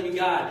Son of the living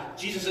God.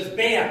 Jesus says,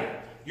 bam,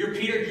 you're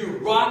Peter, you're a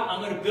rock.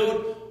 I'm going to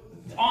build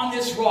on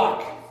this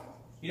rock.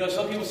 You know,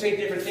 some people say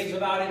different things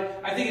about it.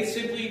 I think it's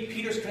simply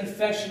Peter's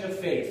confession of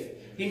faith.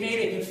 He made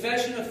a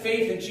confession of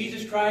faith in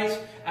Jesus Christ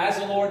as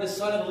the Lord, the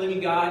Son of the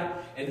living God.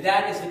 And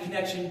that is the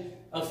connection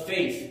of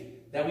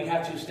faith that we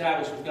have to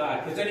establish with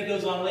God. Because then he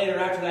goes on later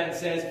after that and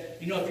says,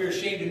 you know, if you're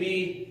ashamed of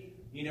me,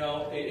 you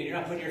know, and you're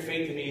not putting your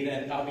faith in me,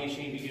 then I'll be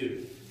ashamed of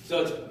you.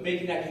 So it's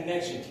making that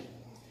connection.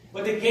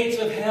 But the gates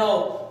of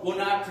hell will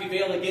not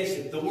prevail against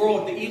it. The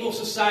world, the evil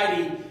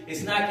society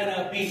is not going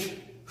to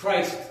beat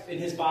Christ in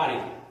his body.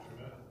 Amen.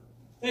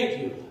 Thank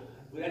you.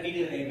 I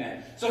needed an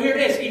amen. So here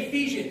it is,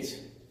 Ephesians.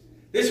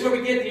 This is where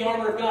we get the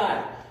armor of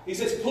God. He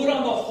says, put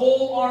on the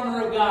whole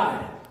armor of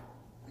God,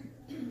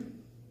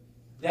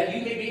 that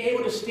you may be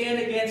able to stand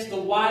against the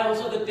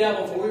wiles of the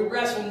devil. For we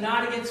wrestle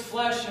not against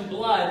flesh and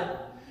blood,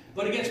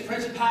 but against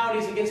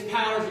principalities, against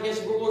powers,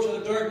 against rulers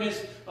of the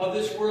darkness of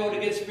this world,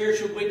 against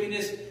spiritual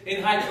wickedness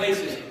in high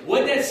places.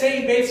 What that's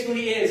saying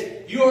basically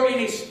is, you are in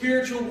a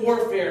spiritual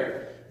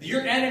warfare.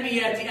 Your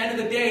enemy at the end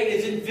of the day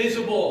is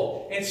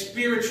invisible and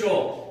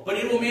spiritual, but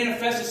it will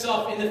manifest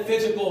itself in the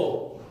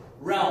physical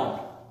realm.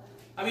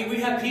 I mean, we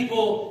have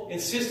people and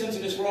systems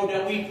in this world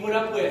that we put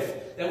up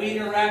with, that we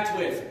interact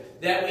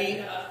with, that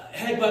we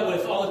headbutt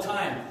with all the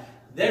time.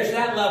 There's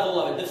that level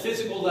of it, the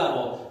physical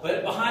level.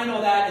 But behind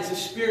all that is a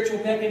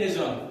spiritual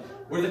mechanism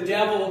where the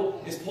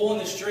devil is pulling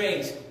the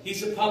strings.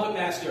 He's the puppet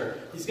master.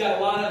 He's got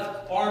a lot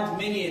of armed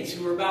minions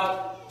who are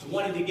about to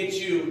wanting to get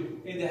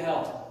you into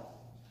hell.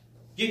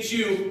 Get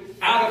you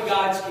out of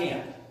God's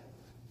camp.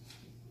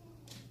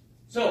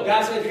 So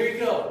God said, here you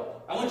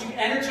go. I want you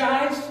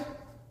energized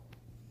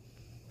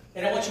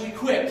and I want you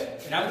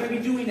equipped. And I'm going to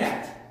be doing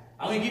that.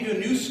 I'm going to give you a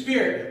new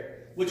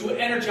spirit which will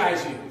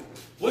energize you.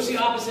 What's the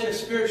opposite of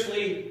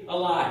spiritually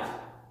alive?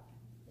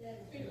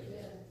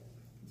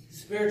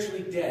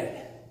 Spiritually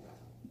dead.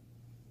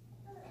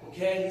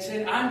 Okay? He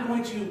said, I'm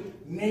going to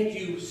make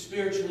you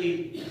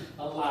spiritually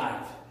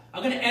alive.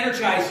 I'm going to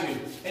energize you.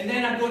 And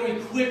then I'm going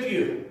to equip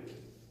you.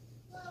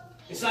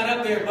 It's not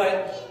up there,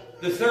 but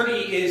the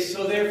 30 is,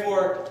 so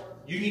therefore,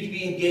 you need to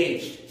be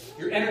engaged.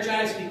 You're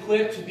energized and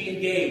equipped to be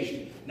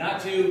engaged.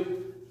 Not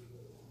to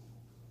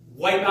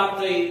wipe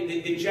out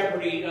the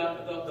Jeopardy,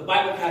 the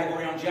Bible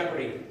category on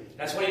Jeopardy.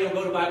 That's why you don't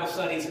go to Bible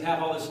studies and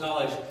have all this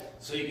knowledge.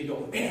 So you can go,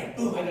 bam,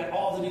 boom, I got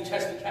all the New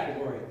Testament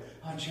category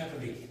on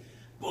Jeopardy.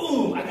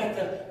 Boom, I got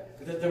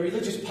the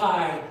religious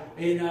pie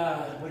in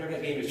whatever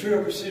that game is,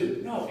 Trivial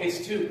Pursuit. No,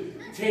 it's to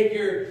take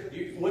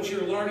what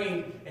you're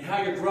learning and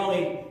how you're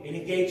growing and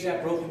engage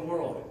that broken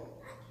world.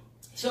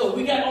 So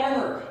we got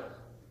armor.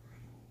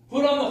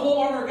 Put on the whole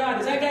armor of God.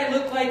 Does that guy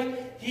look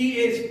like he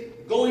is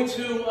going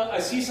to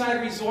a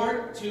seaside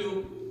resort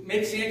to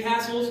make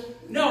sandcastles?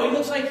 No, he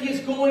looks like he is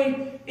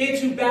going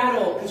into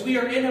battle, because we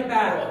are in a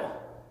battle.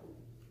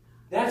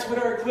 That's what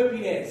our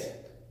equipping is.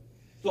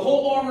 The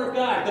whole armor of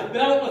God, the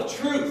belt of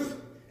truth,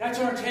 that's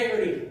our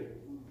integrity.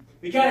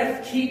 We got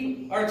to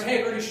keep our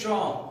integrity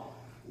strong.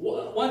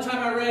 One time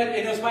I read,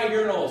 and it was by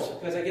urinals,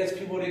 because I guess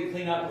people didn't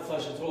clean up or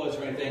flush the toilets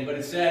or anything, but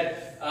it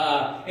said,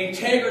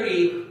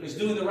 integrity is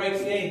doing the right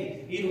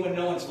thing even when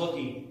no one's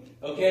looking.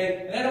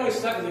 Okay? And that always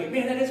stuck with me.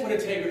 Man, that is what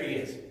integrity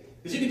is.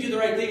 Because you can do the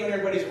right thing when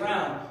everybody's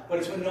around, but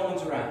it's when no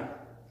one's around.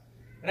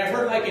 And I've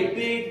heard like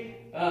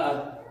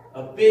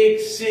a big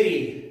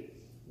city,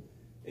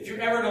 if you're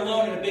ever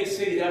alone in a big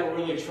city, that will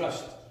really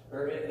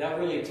that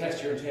will really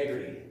test your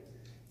integrity.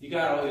 You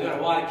got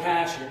a lot of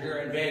cash, you're here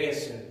in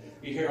Vegas, and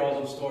you hear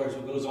all those stories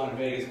what goes on in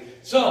Vegas.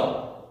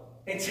 So,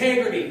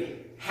 integrity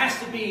has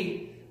to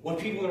be when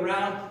people are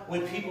around,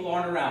 when people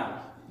aren't around.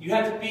 Your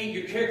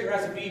character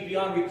has to be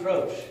beyond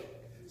reproach.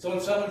 So when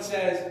someone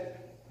says,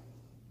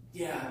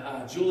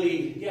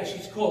 Julie,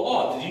 she's cool.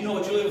 Oh, did you know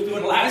what Julie was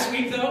doing last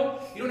week, though?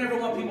 You don't ever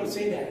want people to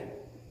say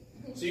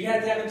that. So you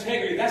have to have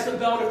integrity. That's the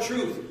belt of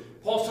truth.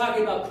 Paul's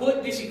talking about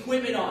put this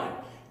equipment on.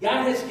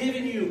 God has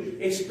given you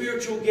a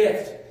spiritual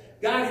gift.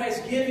 God has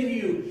given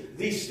you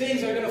these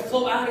things that are going to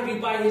flow out of you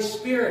by His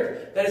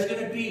Spirit. That is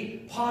going to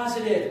be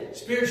positive,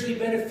 spiritually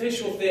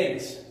beneficial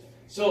things.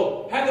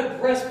 So have the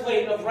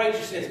breastplate of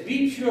righteousness.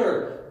 Be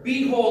pure.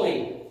 Be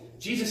holy.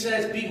 Jesus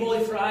says, be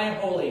holy for I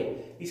am holy.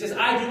 He says,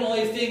 I do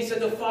only things that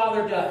the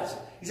Father does.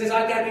 He says,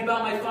 I've got to be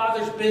about my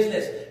Father's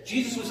business.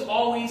 Jesus was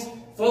always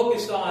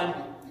focused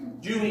on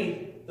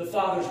doing the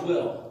Father's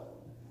will.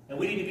 And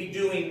we need to be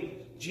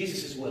doing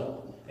Jesus'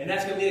 will. And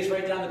that's going to lead us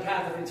right down the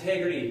path of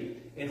integrity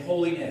and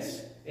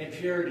holiness and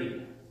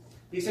purity.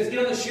 He says, get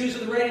on the shoes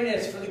of the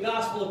readiness for the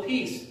gospel of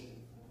peace.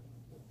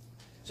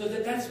 So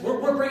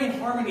we're bringing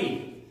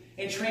harmony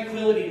and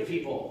tranquility to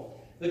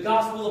people. The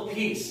gospel of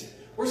peace.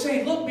 We're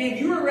saying, look, man,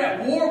 you are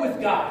at war with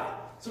God.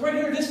 So right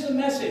here, this is the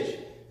message.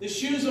 The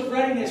shoes of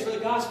readiness for the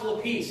gospel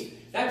of peace.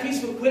 That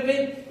piece of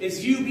equipment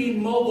is you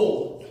being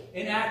mobile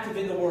and active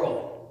in the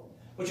world.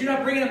 But you're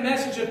not bringing a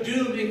message of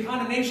doom and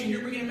condemnation.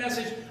 You're bringing a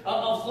message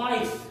of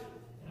life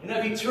and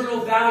of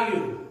eternal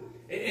value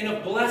and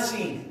of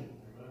blessing.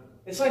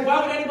 It's like,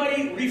 why would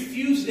anybody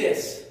refuse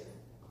this?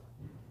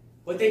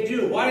 But they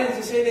do. Why does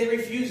it say they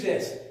refuse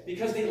this?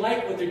 Because they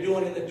like what they're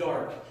doing in the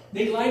dark.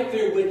 They like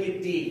their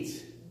wicked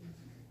deeds.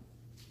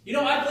 You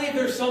know, I believe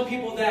there's some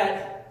people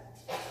that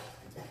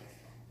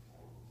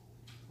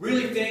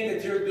really think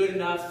that they're good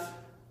enough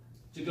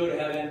to go to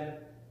heaven.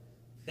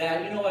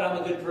 That, you know what,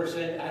 I'm a good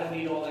person. I don't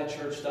need all that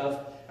church stuff.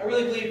 I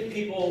really believe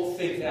people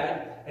think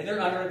that, and they're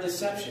under a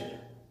deception.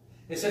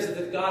 It says that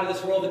the God of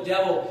this world, the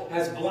devil,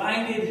 has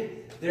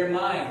blinded their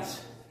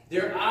minds.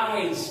 Their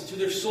eyes to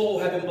their soul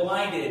have been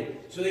blinded,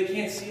 so they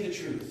can't see the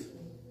truth.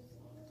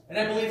 And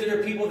I believe there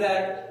are people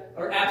that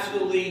are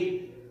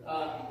absolutely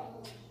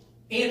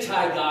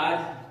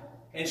anti-God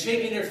and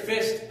shaking their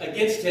fist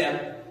against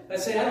Him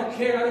that say, I don't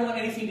care, I don't want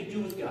anything to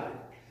do with God.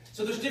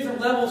 So there's different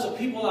levels of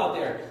people out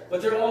there,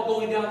 but they're all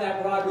going down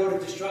that broad road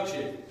of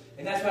destruction.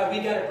 And that's why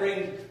we got to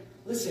bring,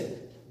 listen,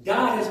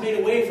 God has made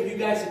a way for you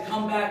guys to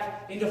come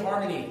back into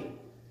harmony.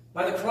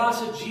 By the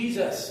cross of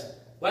Jesus,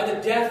 by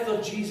the death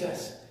of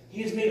Jesus,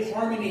 He has made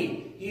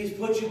harmony. He has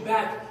put you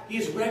back. He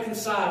has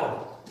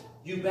reconciled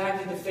you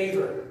back into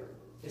favor.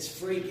 It's a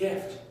free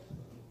gift.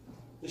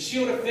 The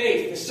shield of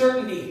faith, the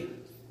certainty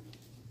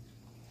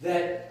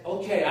that,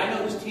 okay, I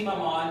know whose team I'm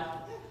on.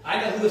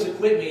 I know who has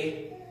equipped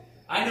me.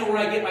 I know where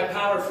I get my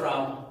power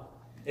from.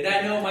 And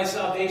I know my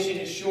salvation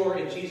is sure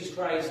in Jesus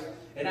Christ.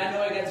 And I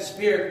know I got the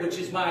Spirit, which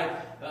is my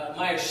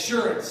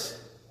assurance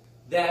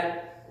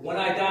that when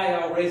I die,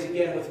 I'll raise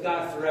again with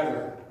God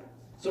forever.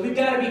 So we've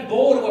got to be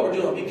bold in what we're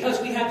doing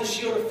because we have the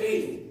shield of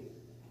faith.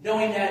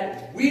 Knowing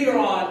that we are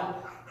on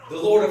the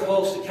Lord of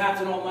hosts, the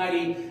Captain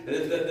Almighty,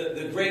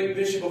 the great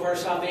Bishop of our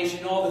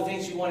salvation, all the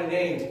things you want to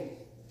name.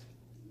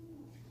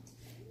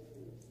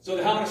 So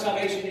the helmet of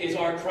salvation is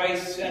our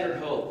Christ-centered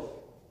hope.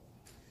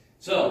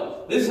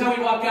 So, this is how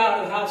we walk out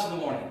of the house in the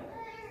morning.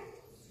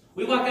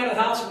 We walk out of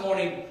the house in the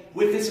morning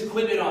with this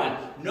equipment on,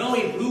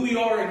 knowing who we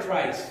are in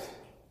Christ,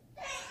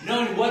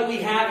 knowing what we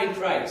have in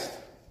Christ.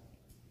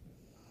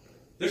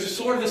 There's a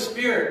sword of the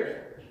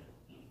Spirit,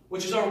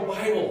 which is our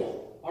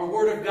Bible, our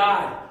Word of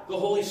God, the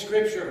Holy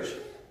Scriptures.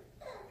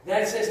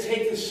 That says,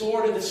 take the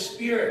sword of the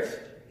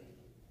Spirit,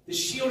 the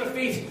shield of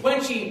faith,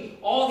 quenching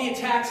all the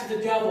attacks of the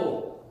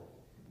devil.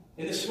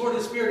 And the sword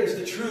of the Spirit is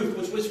the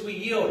truth, which we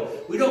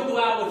yield. We don't go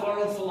out with our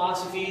own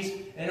philosophies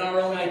and our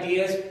own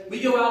ideas.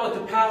 We go out with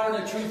the power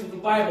and the truth of the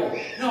Bible.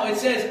 No, it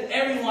says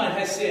everyone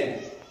has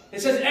sinned. It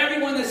says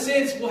everyone that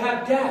sins will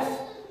have death.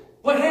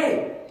 But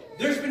hey,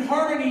 there's been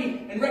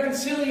harmony and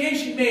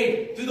reconciliation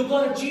made through the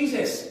blood of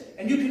Jesus.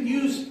 And you can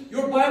use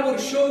your Bible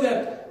to show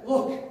them,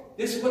 look,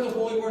 this is what the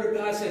Holy Word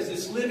of God says.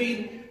 This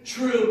living,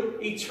 true,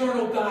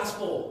 eternal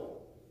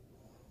gospel.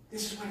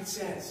 This is what it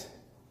says.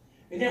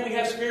 And then we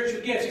have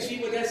spiritual gifts. You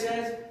see what that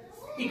says?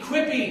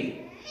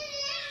 Equipping.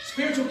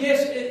 Spiritual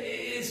gifts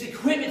is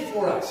equipment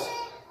for us.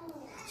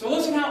 So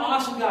listen how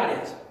awesome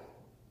God is.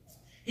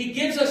 He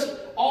gives us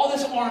all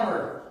this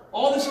armor,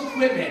 all this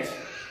equipment,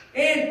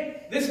 and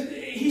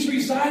He's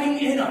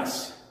residing in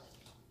us.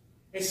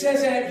 It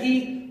says that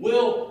He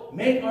will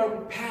make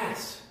our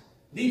paths.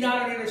 Lean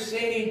not on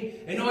understanding,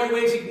 in all your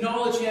ways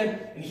acknowledge Him,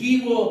 and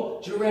He will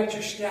direct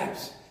your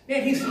steps.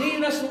 Man, He's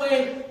leading us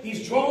away.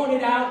 He's drawing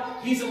it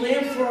out. He's a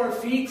lamp for our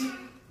feet.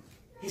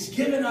 He's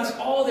given us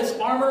all this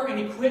armor and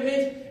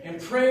equipment and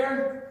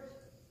prayer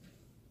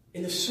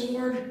and the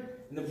sword.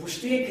 And we're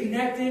staying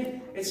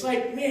connected. It's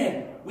like,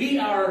 man, we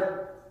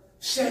are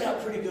set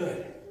up pretty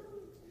good.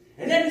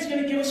 And then He's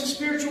going to give us a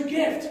spiritual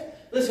gift.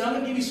 Listen, I'm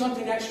going to give you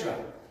something extra.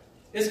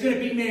 It's going to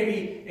be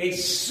maybe a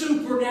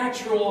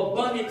supernatural,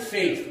 abundant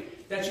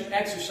faith that you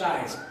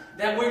exercise.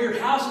 That where your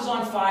house is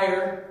on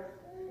fire.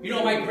 You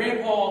know, my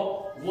grandpa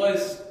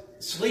was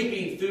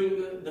sleeping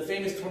through the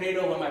famous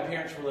tornado when my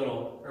parents were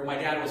little, or my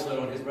dad was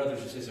little and his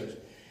brothers and sisters.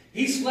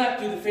 He slept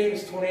through the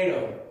famous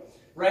tornado,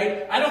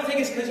 right? I don't think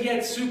it's because he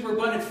had super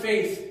abundant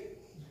faith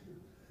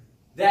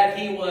that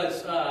he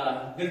was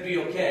going to be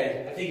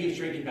okay. I think he was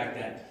drinking back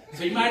then.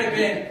 So he might have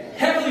been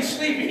heavily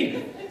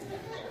sleeping.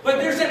 But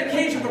there's that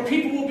occasion where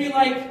people will be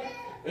like,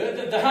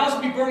 the house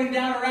will be burning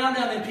down around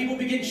them and people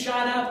will be getting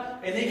shot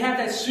up and they have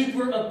that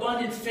super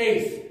abundant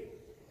faith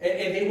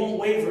and they won't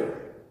waver.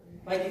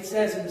 Like it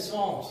says in the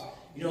Psalms,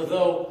 you know,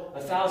 though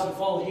 1,000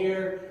 fall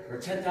here or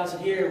 10,000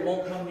 here, it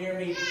won't come near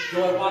me.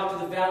 Though I walk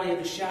through the valley of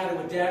the shadow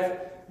of death.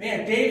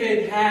 Man,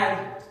 David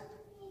had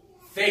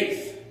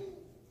faith.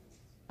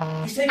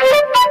 He's taking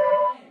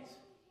plans,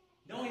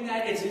 knowing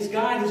that it's his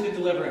God who's going to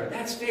deliver him.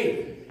 That's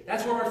faith.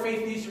 That's where our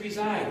faith needs to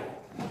reside.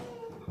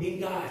 In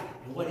God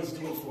and what He's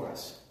doing for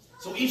us.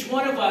 So each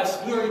one of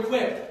us, we are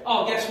equipped.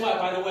 Oh, guess what,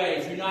 by the way?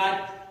 If you're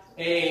not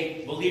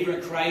a believer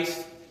in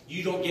Christ,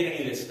 you don't get any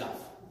of this stuff.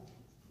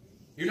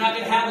 You're not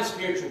going to have a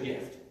spiritual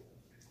gift.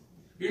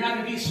 You're not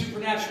going to be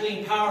supernaturally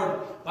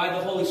empowered by the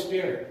Holy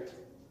Spirit.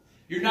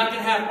 You're not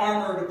going to have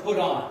armor to put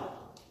on.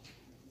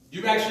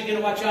 You're actually going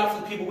to watch out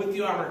for the people with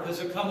the armor because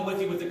they're coming with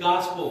you with the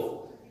gospel.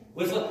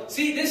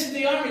 See, this is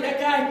the army. That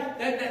guy,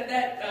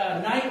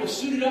 that knight was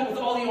suited up with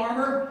all the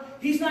armor.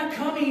 He's not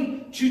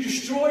coming to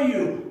destroy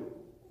you.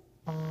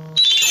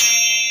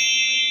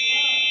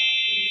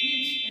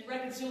 Peace and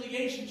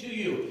reconciliation to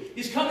you.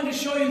 He's coming to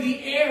show you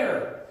the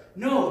error.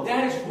 No,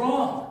 that is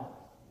wrong.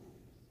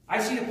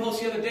 I seen a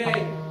post the other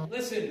day.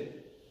 Listen,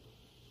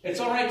 it's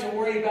all right to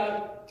worry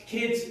about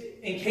kids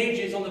in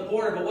cages on the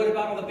border, but what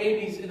about all the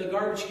babies in the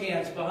garbage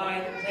cans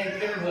behind Planned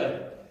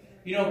Parenthood?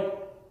 You know,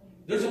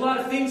 there's a lot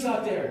of things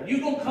out there. You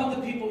don't come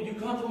to people, you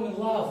come to them in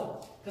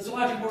love. Because a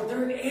lot of people,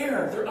 they're in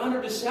error. They're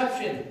under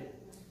deception.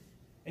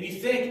 And you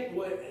think,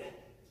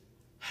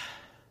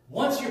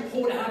 once you're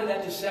pulled out of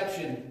that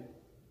deception,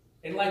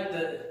 and like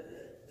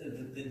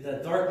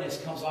the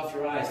darkness comes off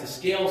your eyes, the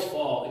scales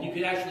fall, and you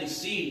can actually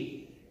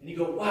see, and you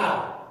go,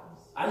 wow.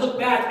 I look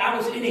back, I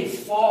was in a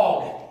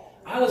fog.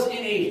 I was in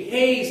a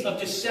haze of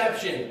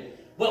deception.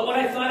 But what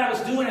I thought I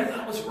was doing, I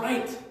thought was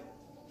right.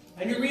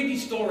 And you read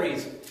these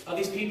stories of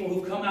these people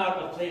who've come out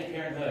of Planned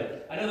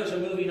Parenthood. I know there's a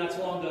movie not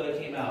too long ago that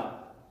came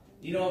out.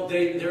 You know,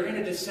 they're in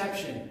a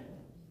deception.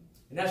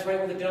 And that's right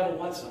where the devil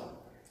wants them.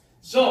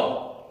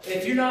 So,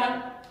 if you're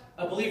not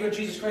a believer in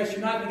Jesus Christ,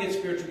 you're not going to get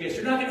spiritual gifts.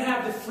 You're not going to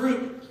have the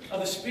fruit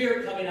of the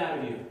Spirit coming out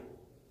of you.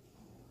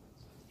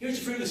 Here's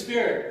the fruit of the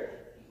Spirit.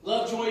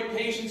 Love, joy,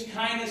 patience,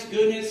 kindness,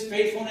 goodness,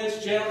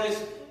 faithfulness,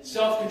 gentleness,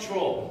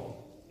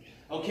 self-control.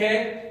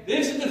 Okay?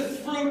 This is the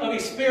fruit of a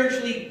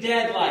spiritually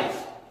dead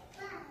life.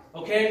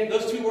 Okay?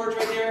 Those two words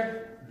right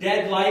there,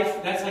 dead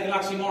life, that's like an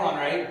oxymoron,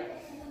 right?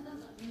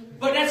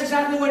 But that's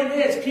exactly what it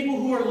is. People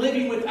who are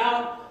living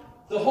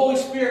without the Holy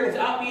Spirit,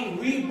 without being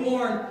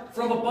reborn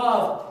from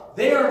above.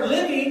 They are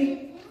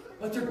living,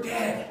 but they're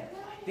dead.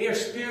 They are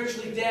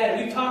spiritually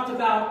dead. We talked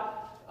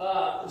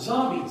about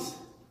zombies.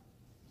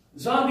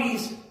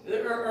 Zombies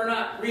are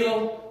not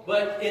real,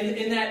 but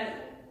in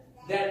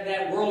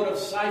that world of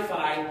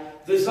sci-fi,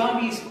 the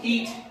zombies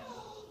eat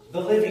the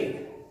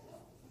living.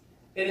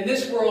 And in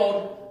this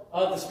world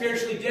of the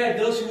spiritually dead,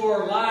 those who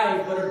are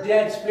alive but are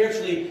dead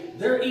spiritually,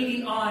 they're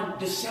eating on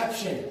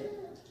deception.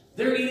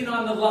 They're eating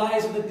on the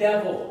lies of the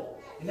devil.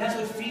 And that's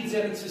what feeds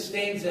them and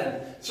sustains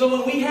them. So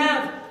when we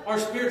have our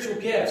spiritual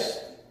gifts,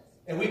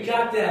 and we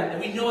got them, and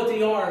we know what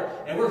they are,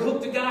 and we're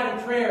hooked to God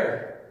in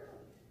prayer,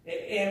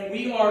 and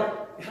we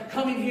are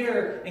coming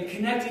here and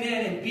connecting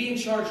in and being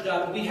charged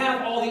up, and we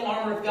have all the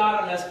armor of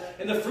God on us,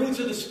 and the fruits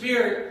of the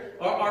Spirit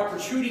are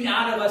protruding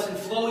out of us and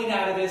flowing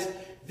out of us,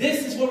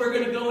 this is what we're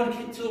going to go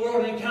into the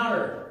world and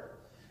encounter.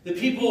 The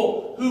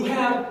people who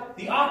have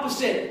the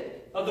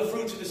opposite of the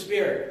fruits of the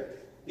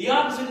Spirit. The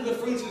opposite of the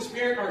fruits of the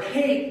Spirit are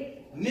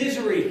hate,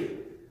 misery,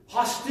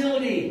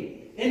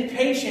 hostility,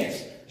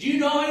 impatience. Do you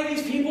know any of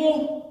these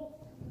people?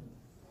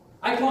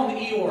 I call them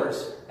the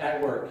Eeyores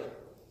at work.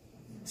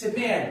 I said,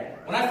 man,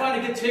 when I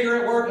find a good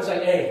Tigger at work, I was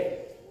like,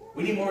 hey,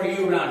 we need more of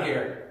you around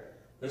here.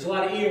 There's a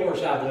lot of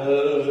Eeyores out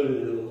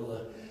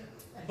there.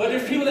 But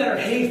there's people that are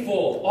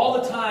hateful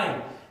all the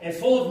time and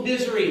full of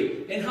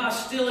misery and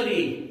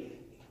hostility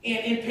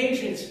and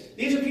impatience.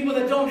 These are people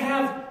that don't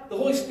have the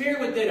Holy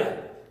Spirit within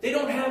them. They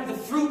don't have the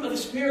fruit of the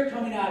Spirit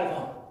coming out of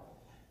them.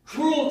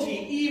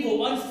 Cruelty,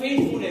 evil,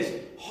 unfaithfulness,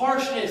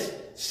 harshness,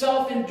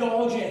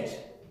 self-indulgent.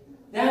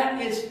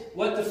 That is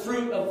what the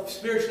fruit of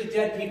spiritually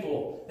dead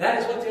people, that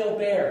is what they'll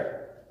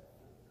bear.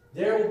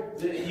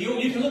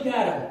 You can look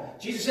at them.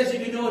 Jesus says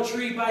you can know a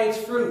tree by its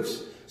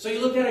fruits. So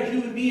you look at a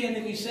human being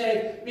and you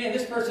say, man,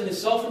 this person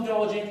is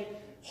self-indulgent,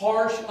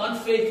 harsh,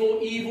 unfaithful,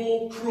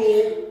 evil,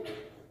 cruel,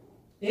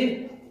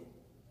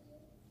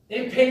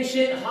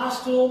 impatient,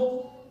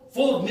 hostile,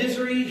 full of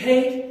misery,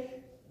 hate.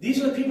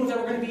 These are the people that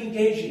we're going to be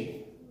engaging.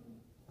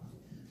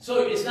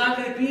 So it's not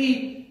going to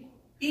be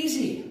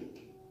easy.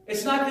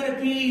 It's not going to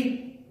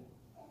be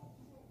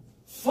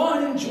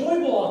fun and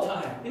enjoyable all the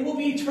time. It will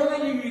be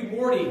eternally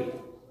rewarding.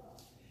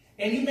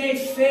 And you may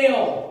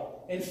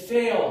fail and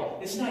fail.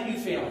 It's not you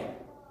failing.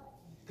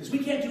 Because we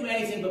can't do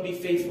anything but be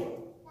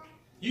faithful.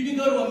 You can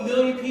go to 1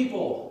 million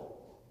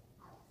people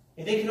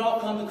and they can all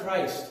come to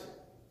Christ.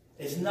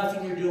 It's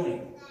nothing you're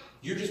doing.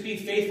 You're just being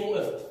faithful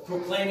of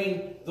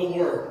proclaiming the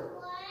Word.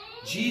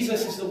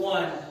 Jesus is the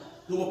one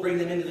who will bring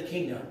them into the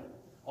kingdom.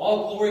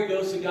 All glory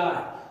goes to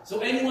God. So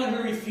anyone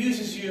who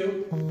refuses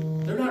you,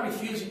 they're not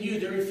refusing you,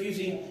 they're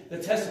refusing the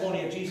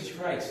testimony of Jesus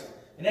Christ.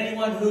 And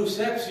anyone who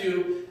accepts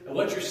you and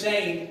what you're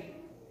saying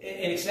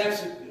and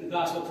accepts the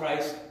gospel of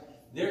Christ,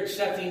 they're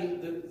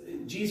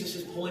accepting Jesus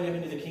is pulling them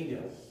into the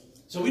kingdom.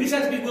 So we just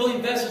have to be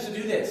willing vessels to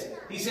do this.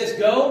 He says,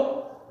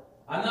 go.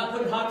 I'm not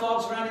putting hot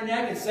dogs around your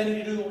neck and sending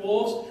you to the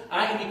wolves.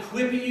 I am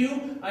equipping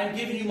you. I am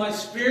giving you my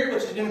Spirit,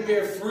 which is going to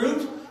bear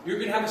fruit. You're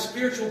going to have a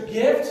spiritual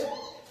gift.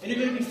 And you're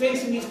going to be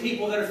facing these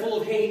people that are full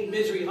of hate,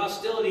 misery,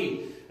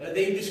 hostility.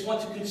 They just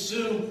want to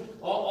consume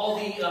all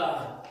the,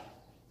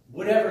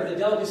 whatever, the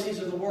delicacies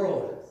of the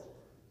world.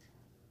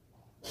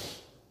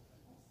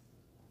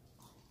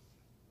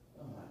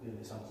 Oh my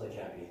goodness, I'm click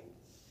happy.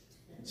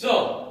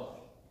 So,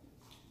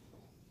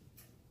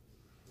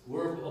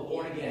 we're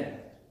born again.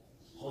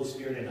 Holy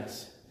Spirit in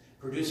us.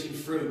 Producing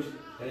fruit.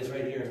 That is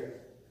right here.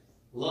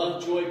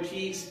 Love, joy,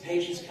 peace,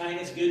 patience,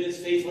 kindness, goodness,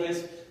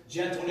 faithfulness,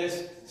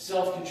 gentleness,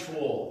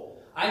 self-control.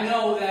 I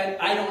know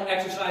that I don't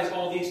exercise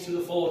all these to the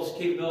fullest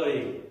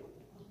capability.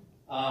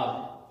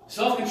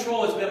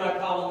 Self-control has been my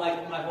problem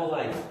like my whole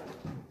life.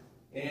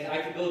 And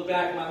I can go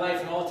back in my life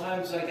and all the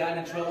times I got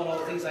in trouble and all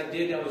the things I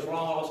did that was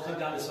wrong, always come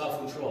down to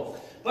self-control.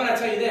 But I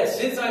tell you this,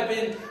 since I've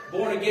been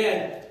born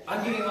again,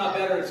 I'm getting a lot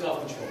better at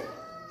self-control.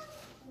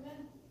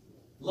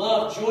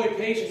 Love, joy,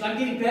 patience. I'm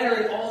getting better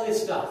at all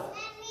this stuff.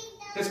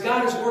 Because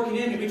God is working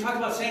in me. We talked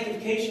about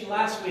sanctification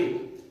last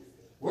week.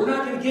 We're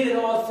not going to get it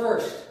all at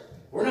first.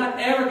 We're not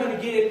ever going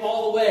to get it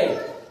all the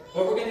way.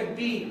 But we're going to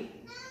be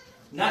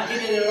not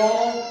getting it at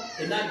all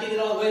and not getting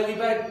it all the way. We've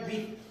got to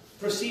be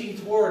proceeding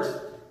towards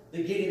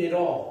the getting it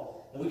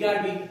all. And we've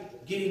got to be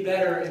getting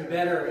better and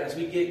better as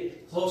we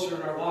get closer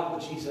in our walk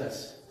with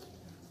Jesus.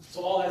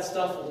 So all that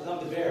stuff will come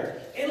to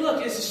bear. And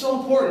look, this is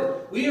so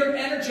important. We are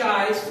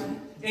energized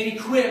and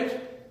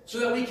equipped so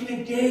that we can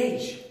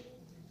engage.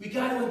 We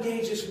got to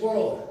engage this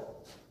world.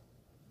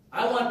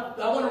 I want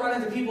to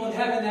run into people in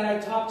heaven that I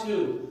talk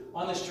to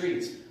on the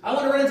streets. I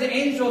want to run into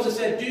angels that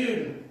said,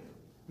 dude,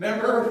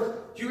 remember,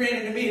 you ran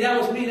into me. That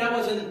was me. That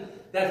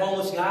wasn't that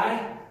homeless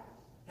guy.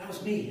 That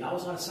was me. I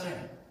was on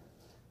assignment.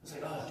 I was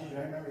like, oh, dude,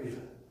 I remember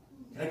you.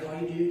 Can I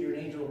call you dude? You're an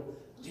angel.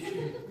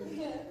 Dude.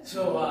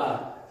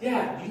 So,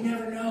 yeah, you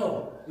never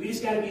know. We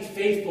just got to be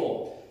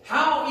faithful.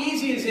 How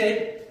easy is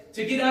it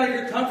to get out of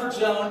your comfort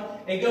zone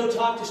and go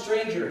talk to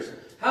strangers?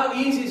 How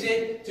easy is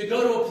it to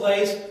go to a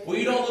place where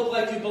you don't look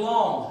like you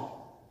belong?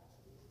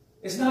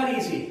 It's not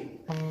easy.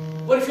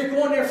 But if you're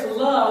going there for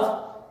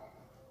love,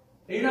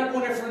 and you're not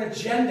going there for an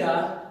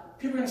agenda,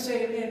 people are going to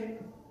say,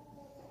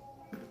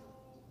 man,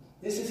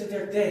 this isn't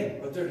their thing,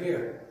 but they're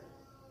here.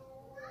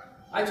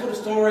 I told a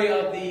story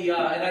of the,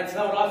 and I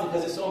tell it often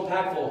because it's so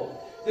impactful.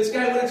 This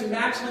guy went into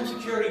maximum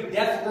security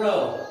death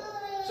row.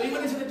 So he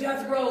went into the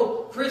death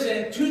row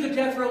prison to the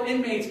death row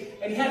inmates,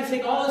 and he had to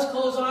take all his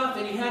clothes off,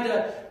 and he had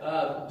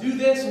to do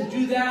this and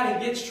do that,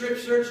 and get strip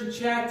searched and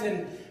checked,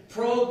 and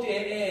probed,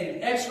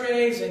 and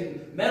x-rays,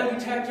 and metal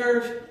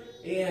detectors.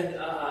 And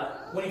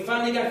when he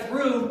finally got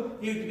through,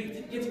 he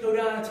get to go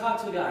down and talk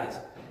to the guys.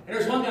 And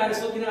there's one guy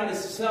that's looking at his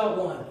cell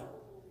going,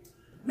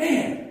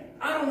 man,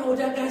 I don't know what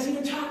that guy's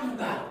even talking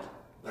about.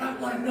 But I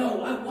want to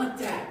know. I want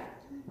that.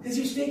 Because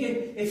he's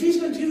thinking, if he's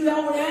going to do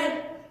all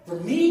that for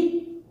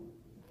me,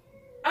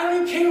 I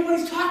don't even care what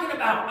he's talking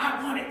about.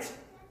 I want it.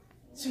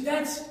 So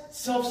that's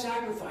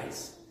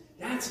self-sacrifice.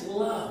 That's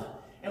love.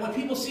 And when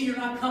people see you're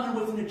not coming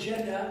with an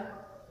agenda,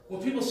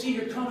 when people see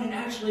you're coming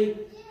actually,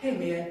 hey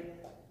man,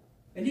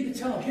 and you can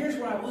tell them, here's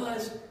where I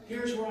was,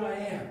 here's where I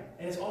am.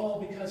 And it's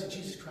all because of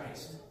Jesus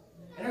Christ.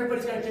 And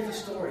everybody's got a different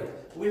story.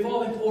 We've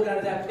all been pulled out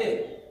of that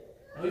pit.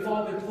 And we've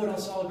all been put on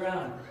solid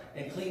ground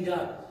and cleaned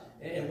up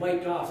and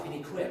wiped off and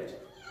equipped.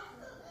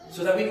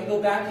 So that we can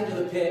go back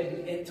into the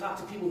pit and talk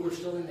to people who are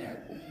still in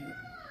there.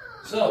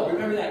 So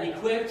remember that,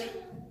 equipped,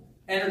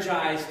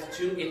 energized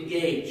to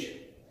engage.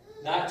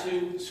 Not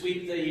to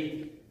sweep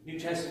the New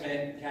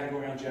Testament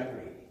category on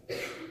Jeopardy.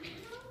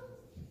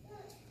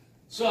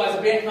 So as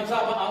the band comes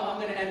up, I'm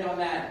going to end on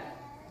that.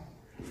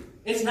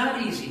 It's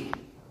not easy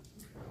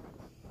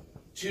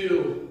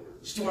to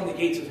storm the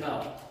gates of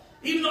hell.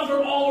 Even though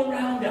they're all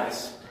around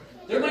us.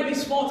 There might be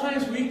small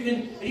times where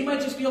you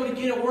might just be able to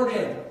get a word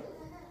in.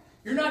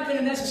 You're not going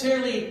to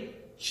necessarily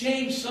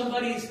change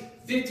somebody's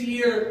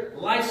 50-year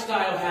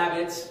lifestyle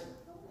habits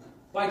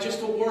by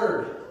just a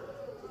word.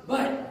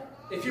 But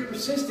if you're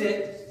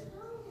persistent,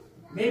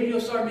 maybe you'll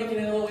start making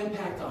a little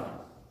impact on them.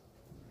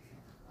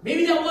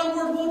 Maybe that one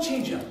word will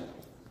change them.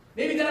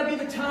 Maybe that'll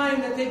be the time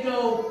that they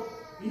go,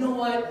 you know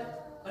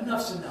what,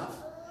 enough's enough.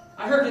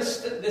 I heard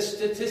this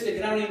statistic,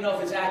 and I don't even know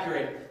if it's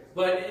accurate,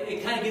 but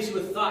it kind of gives you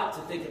a thought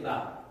to think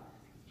about.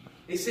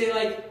 They say,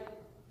 like,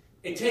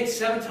 it takes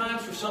 7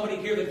 times for somebody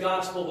to hear the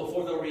gospel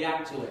before they'll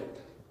react to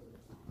it.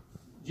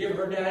 Have you ever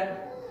heard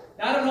that?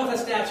 Now, I don't know if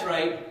that stat's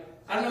right.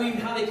 I don't know even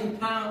how they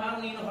compound. I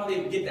don't even know how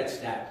they get that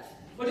stat.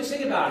 But just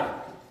think about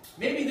it.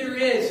 Maybe there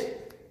is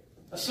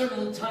a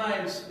certain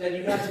times that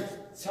you have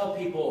to tell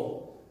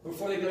people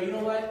before they go, you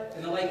know what?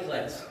 And the light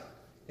clicks.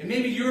 And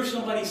maybe you're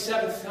somebody's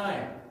 7th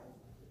time.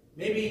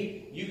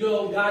 Maybe you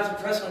go, God's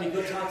impressed on you,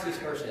 go talk to this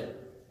person.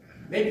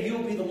 Maybe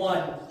you'll be the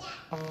one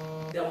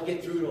that will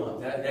get through to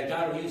them, that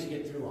God will use to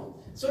get through them.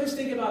 So just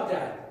think about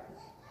that.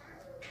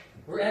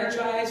 We're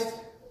energized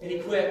and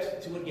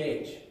equipped to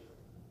engage.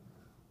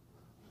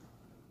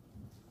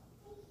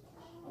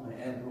 I'm going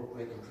to end real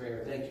quick in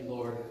prayer. Thank you,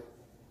 Lord.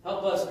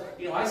 Help us.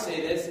 You know, I say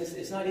this.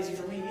 It's not easy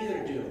for me either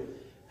to do.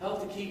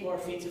 Help to keep our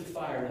feet to the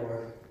fire,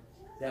 Lord.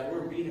 That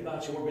we're being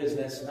about your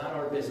business, not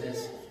our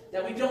business.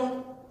 That we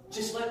don't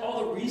just let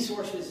all the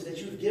resources that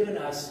you've given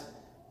us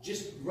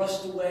just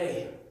rust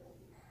away.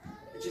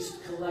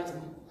 Just collect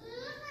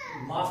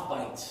moth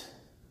bites.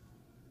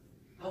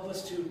 Help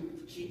us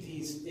to keep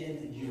these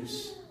in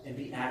use and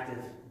be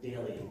active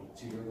daily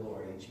to your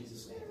glory. In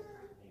Jesus' name.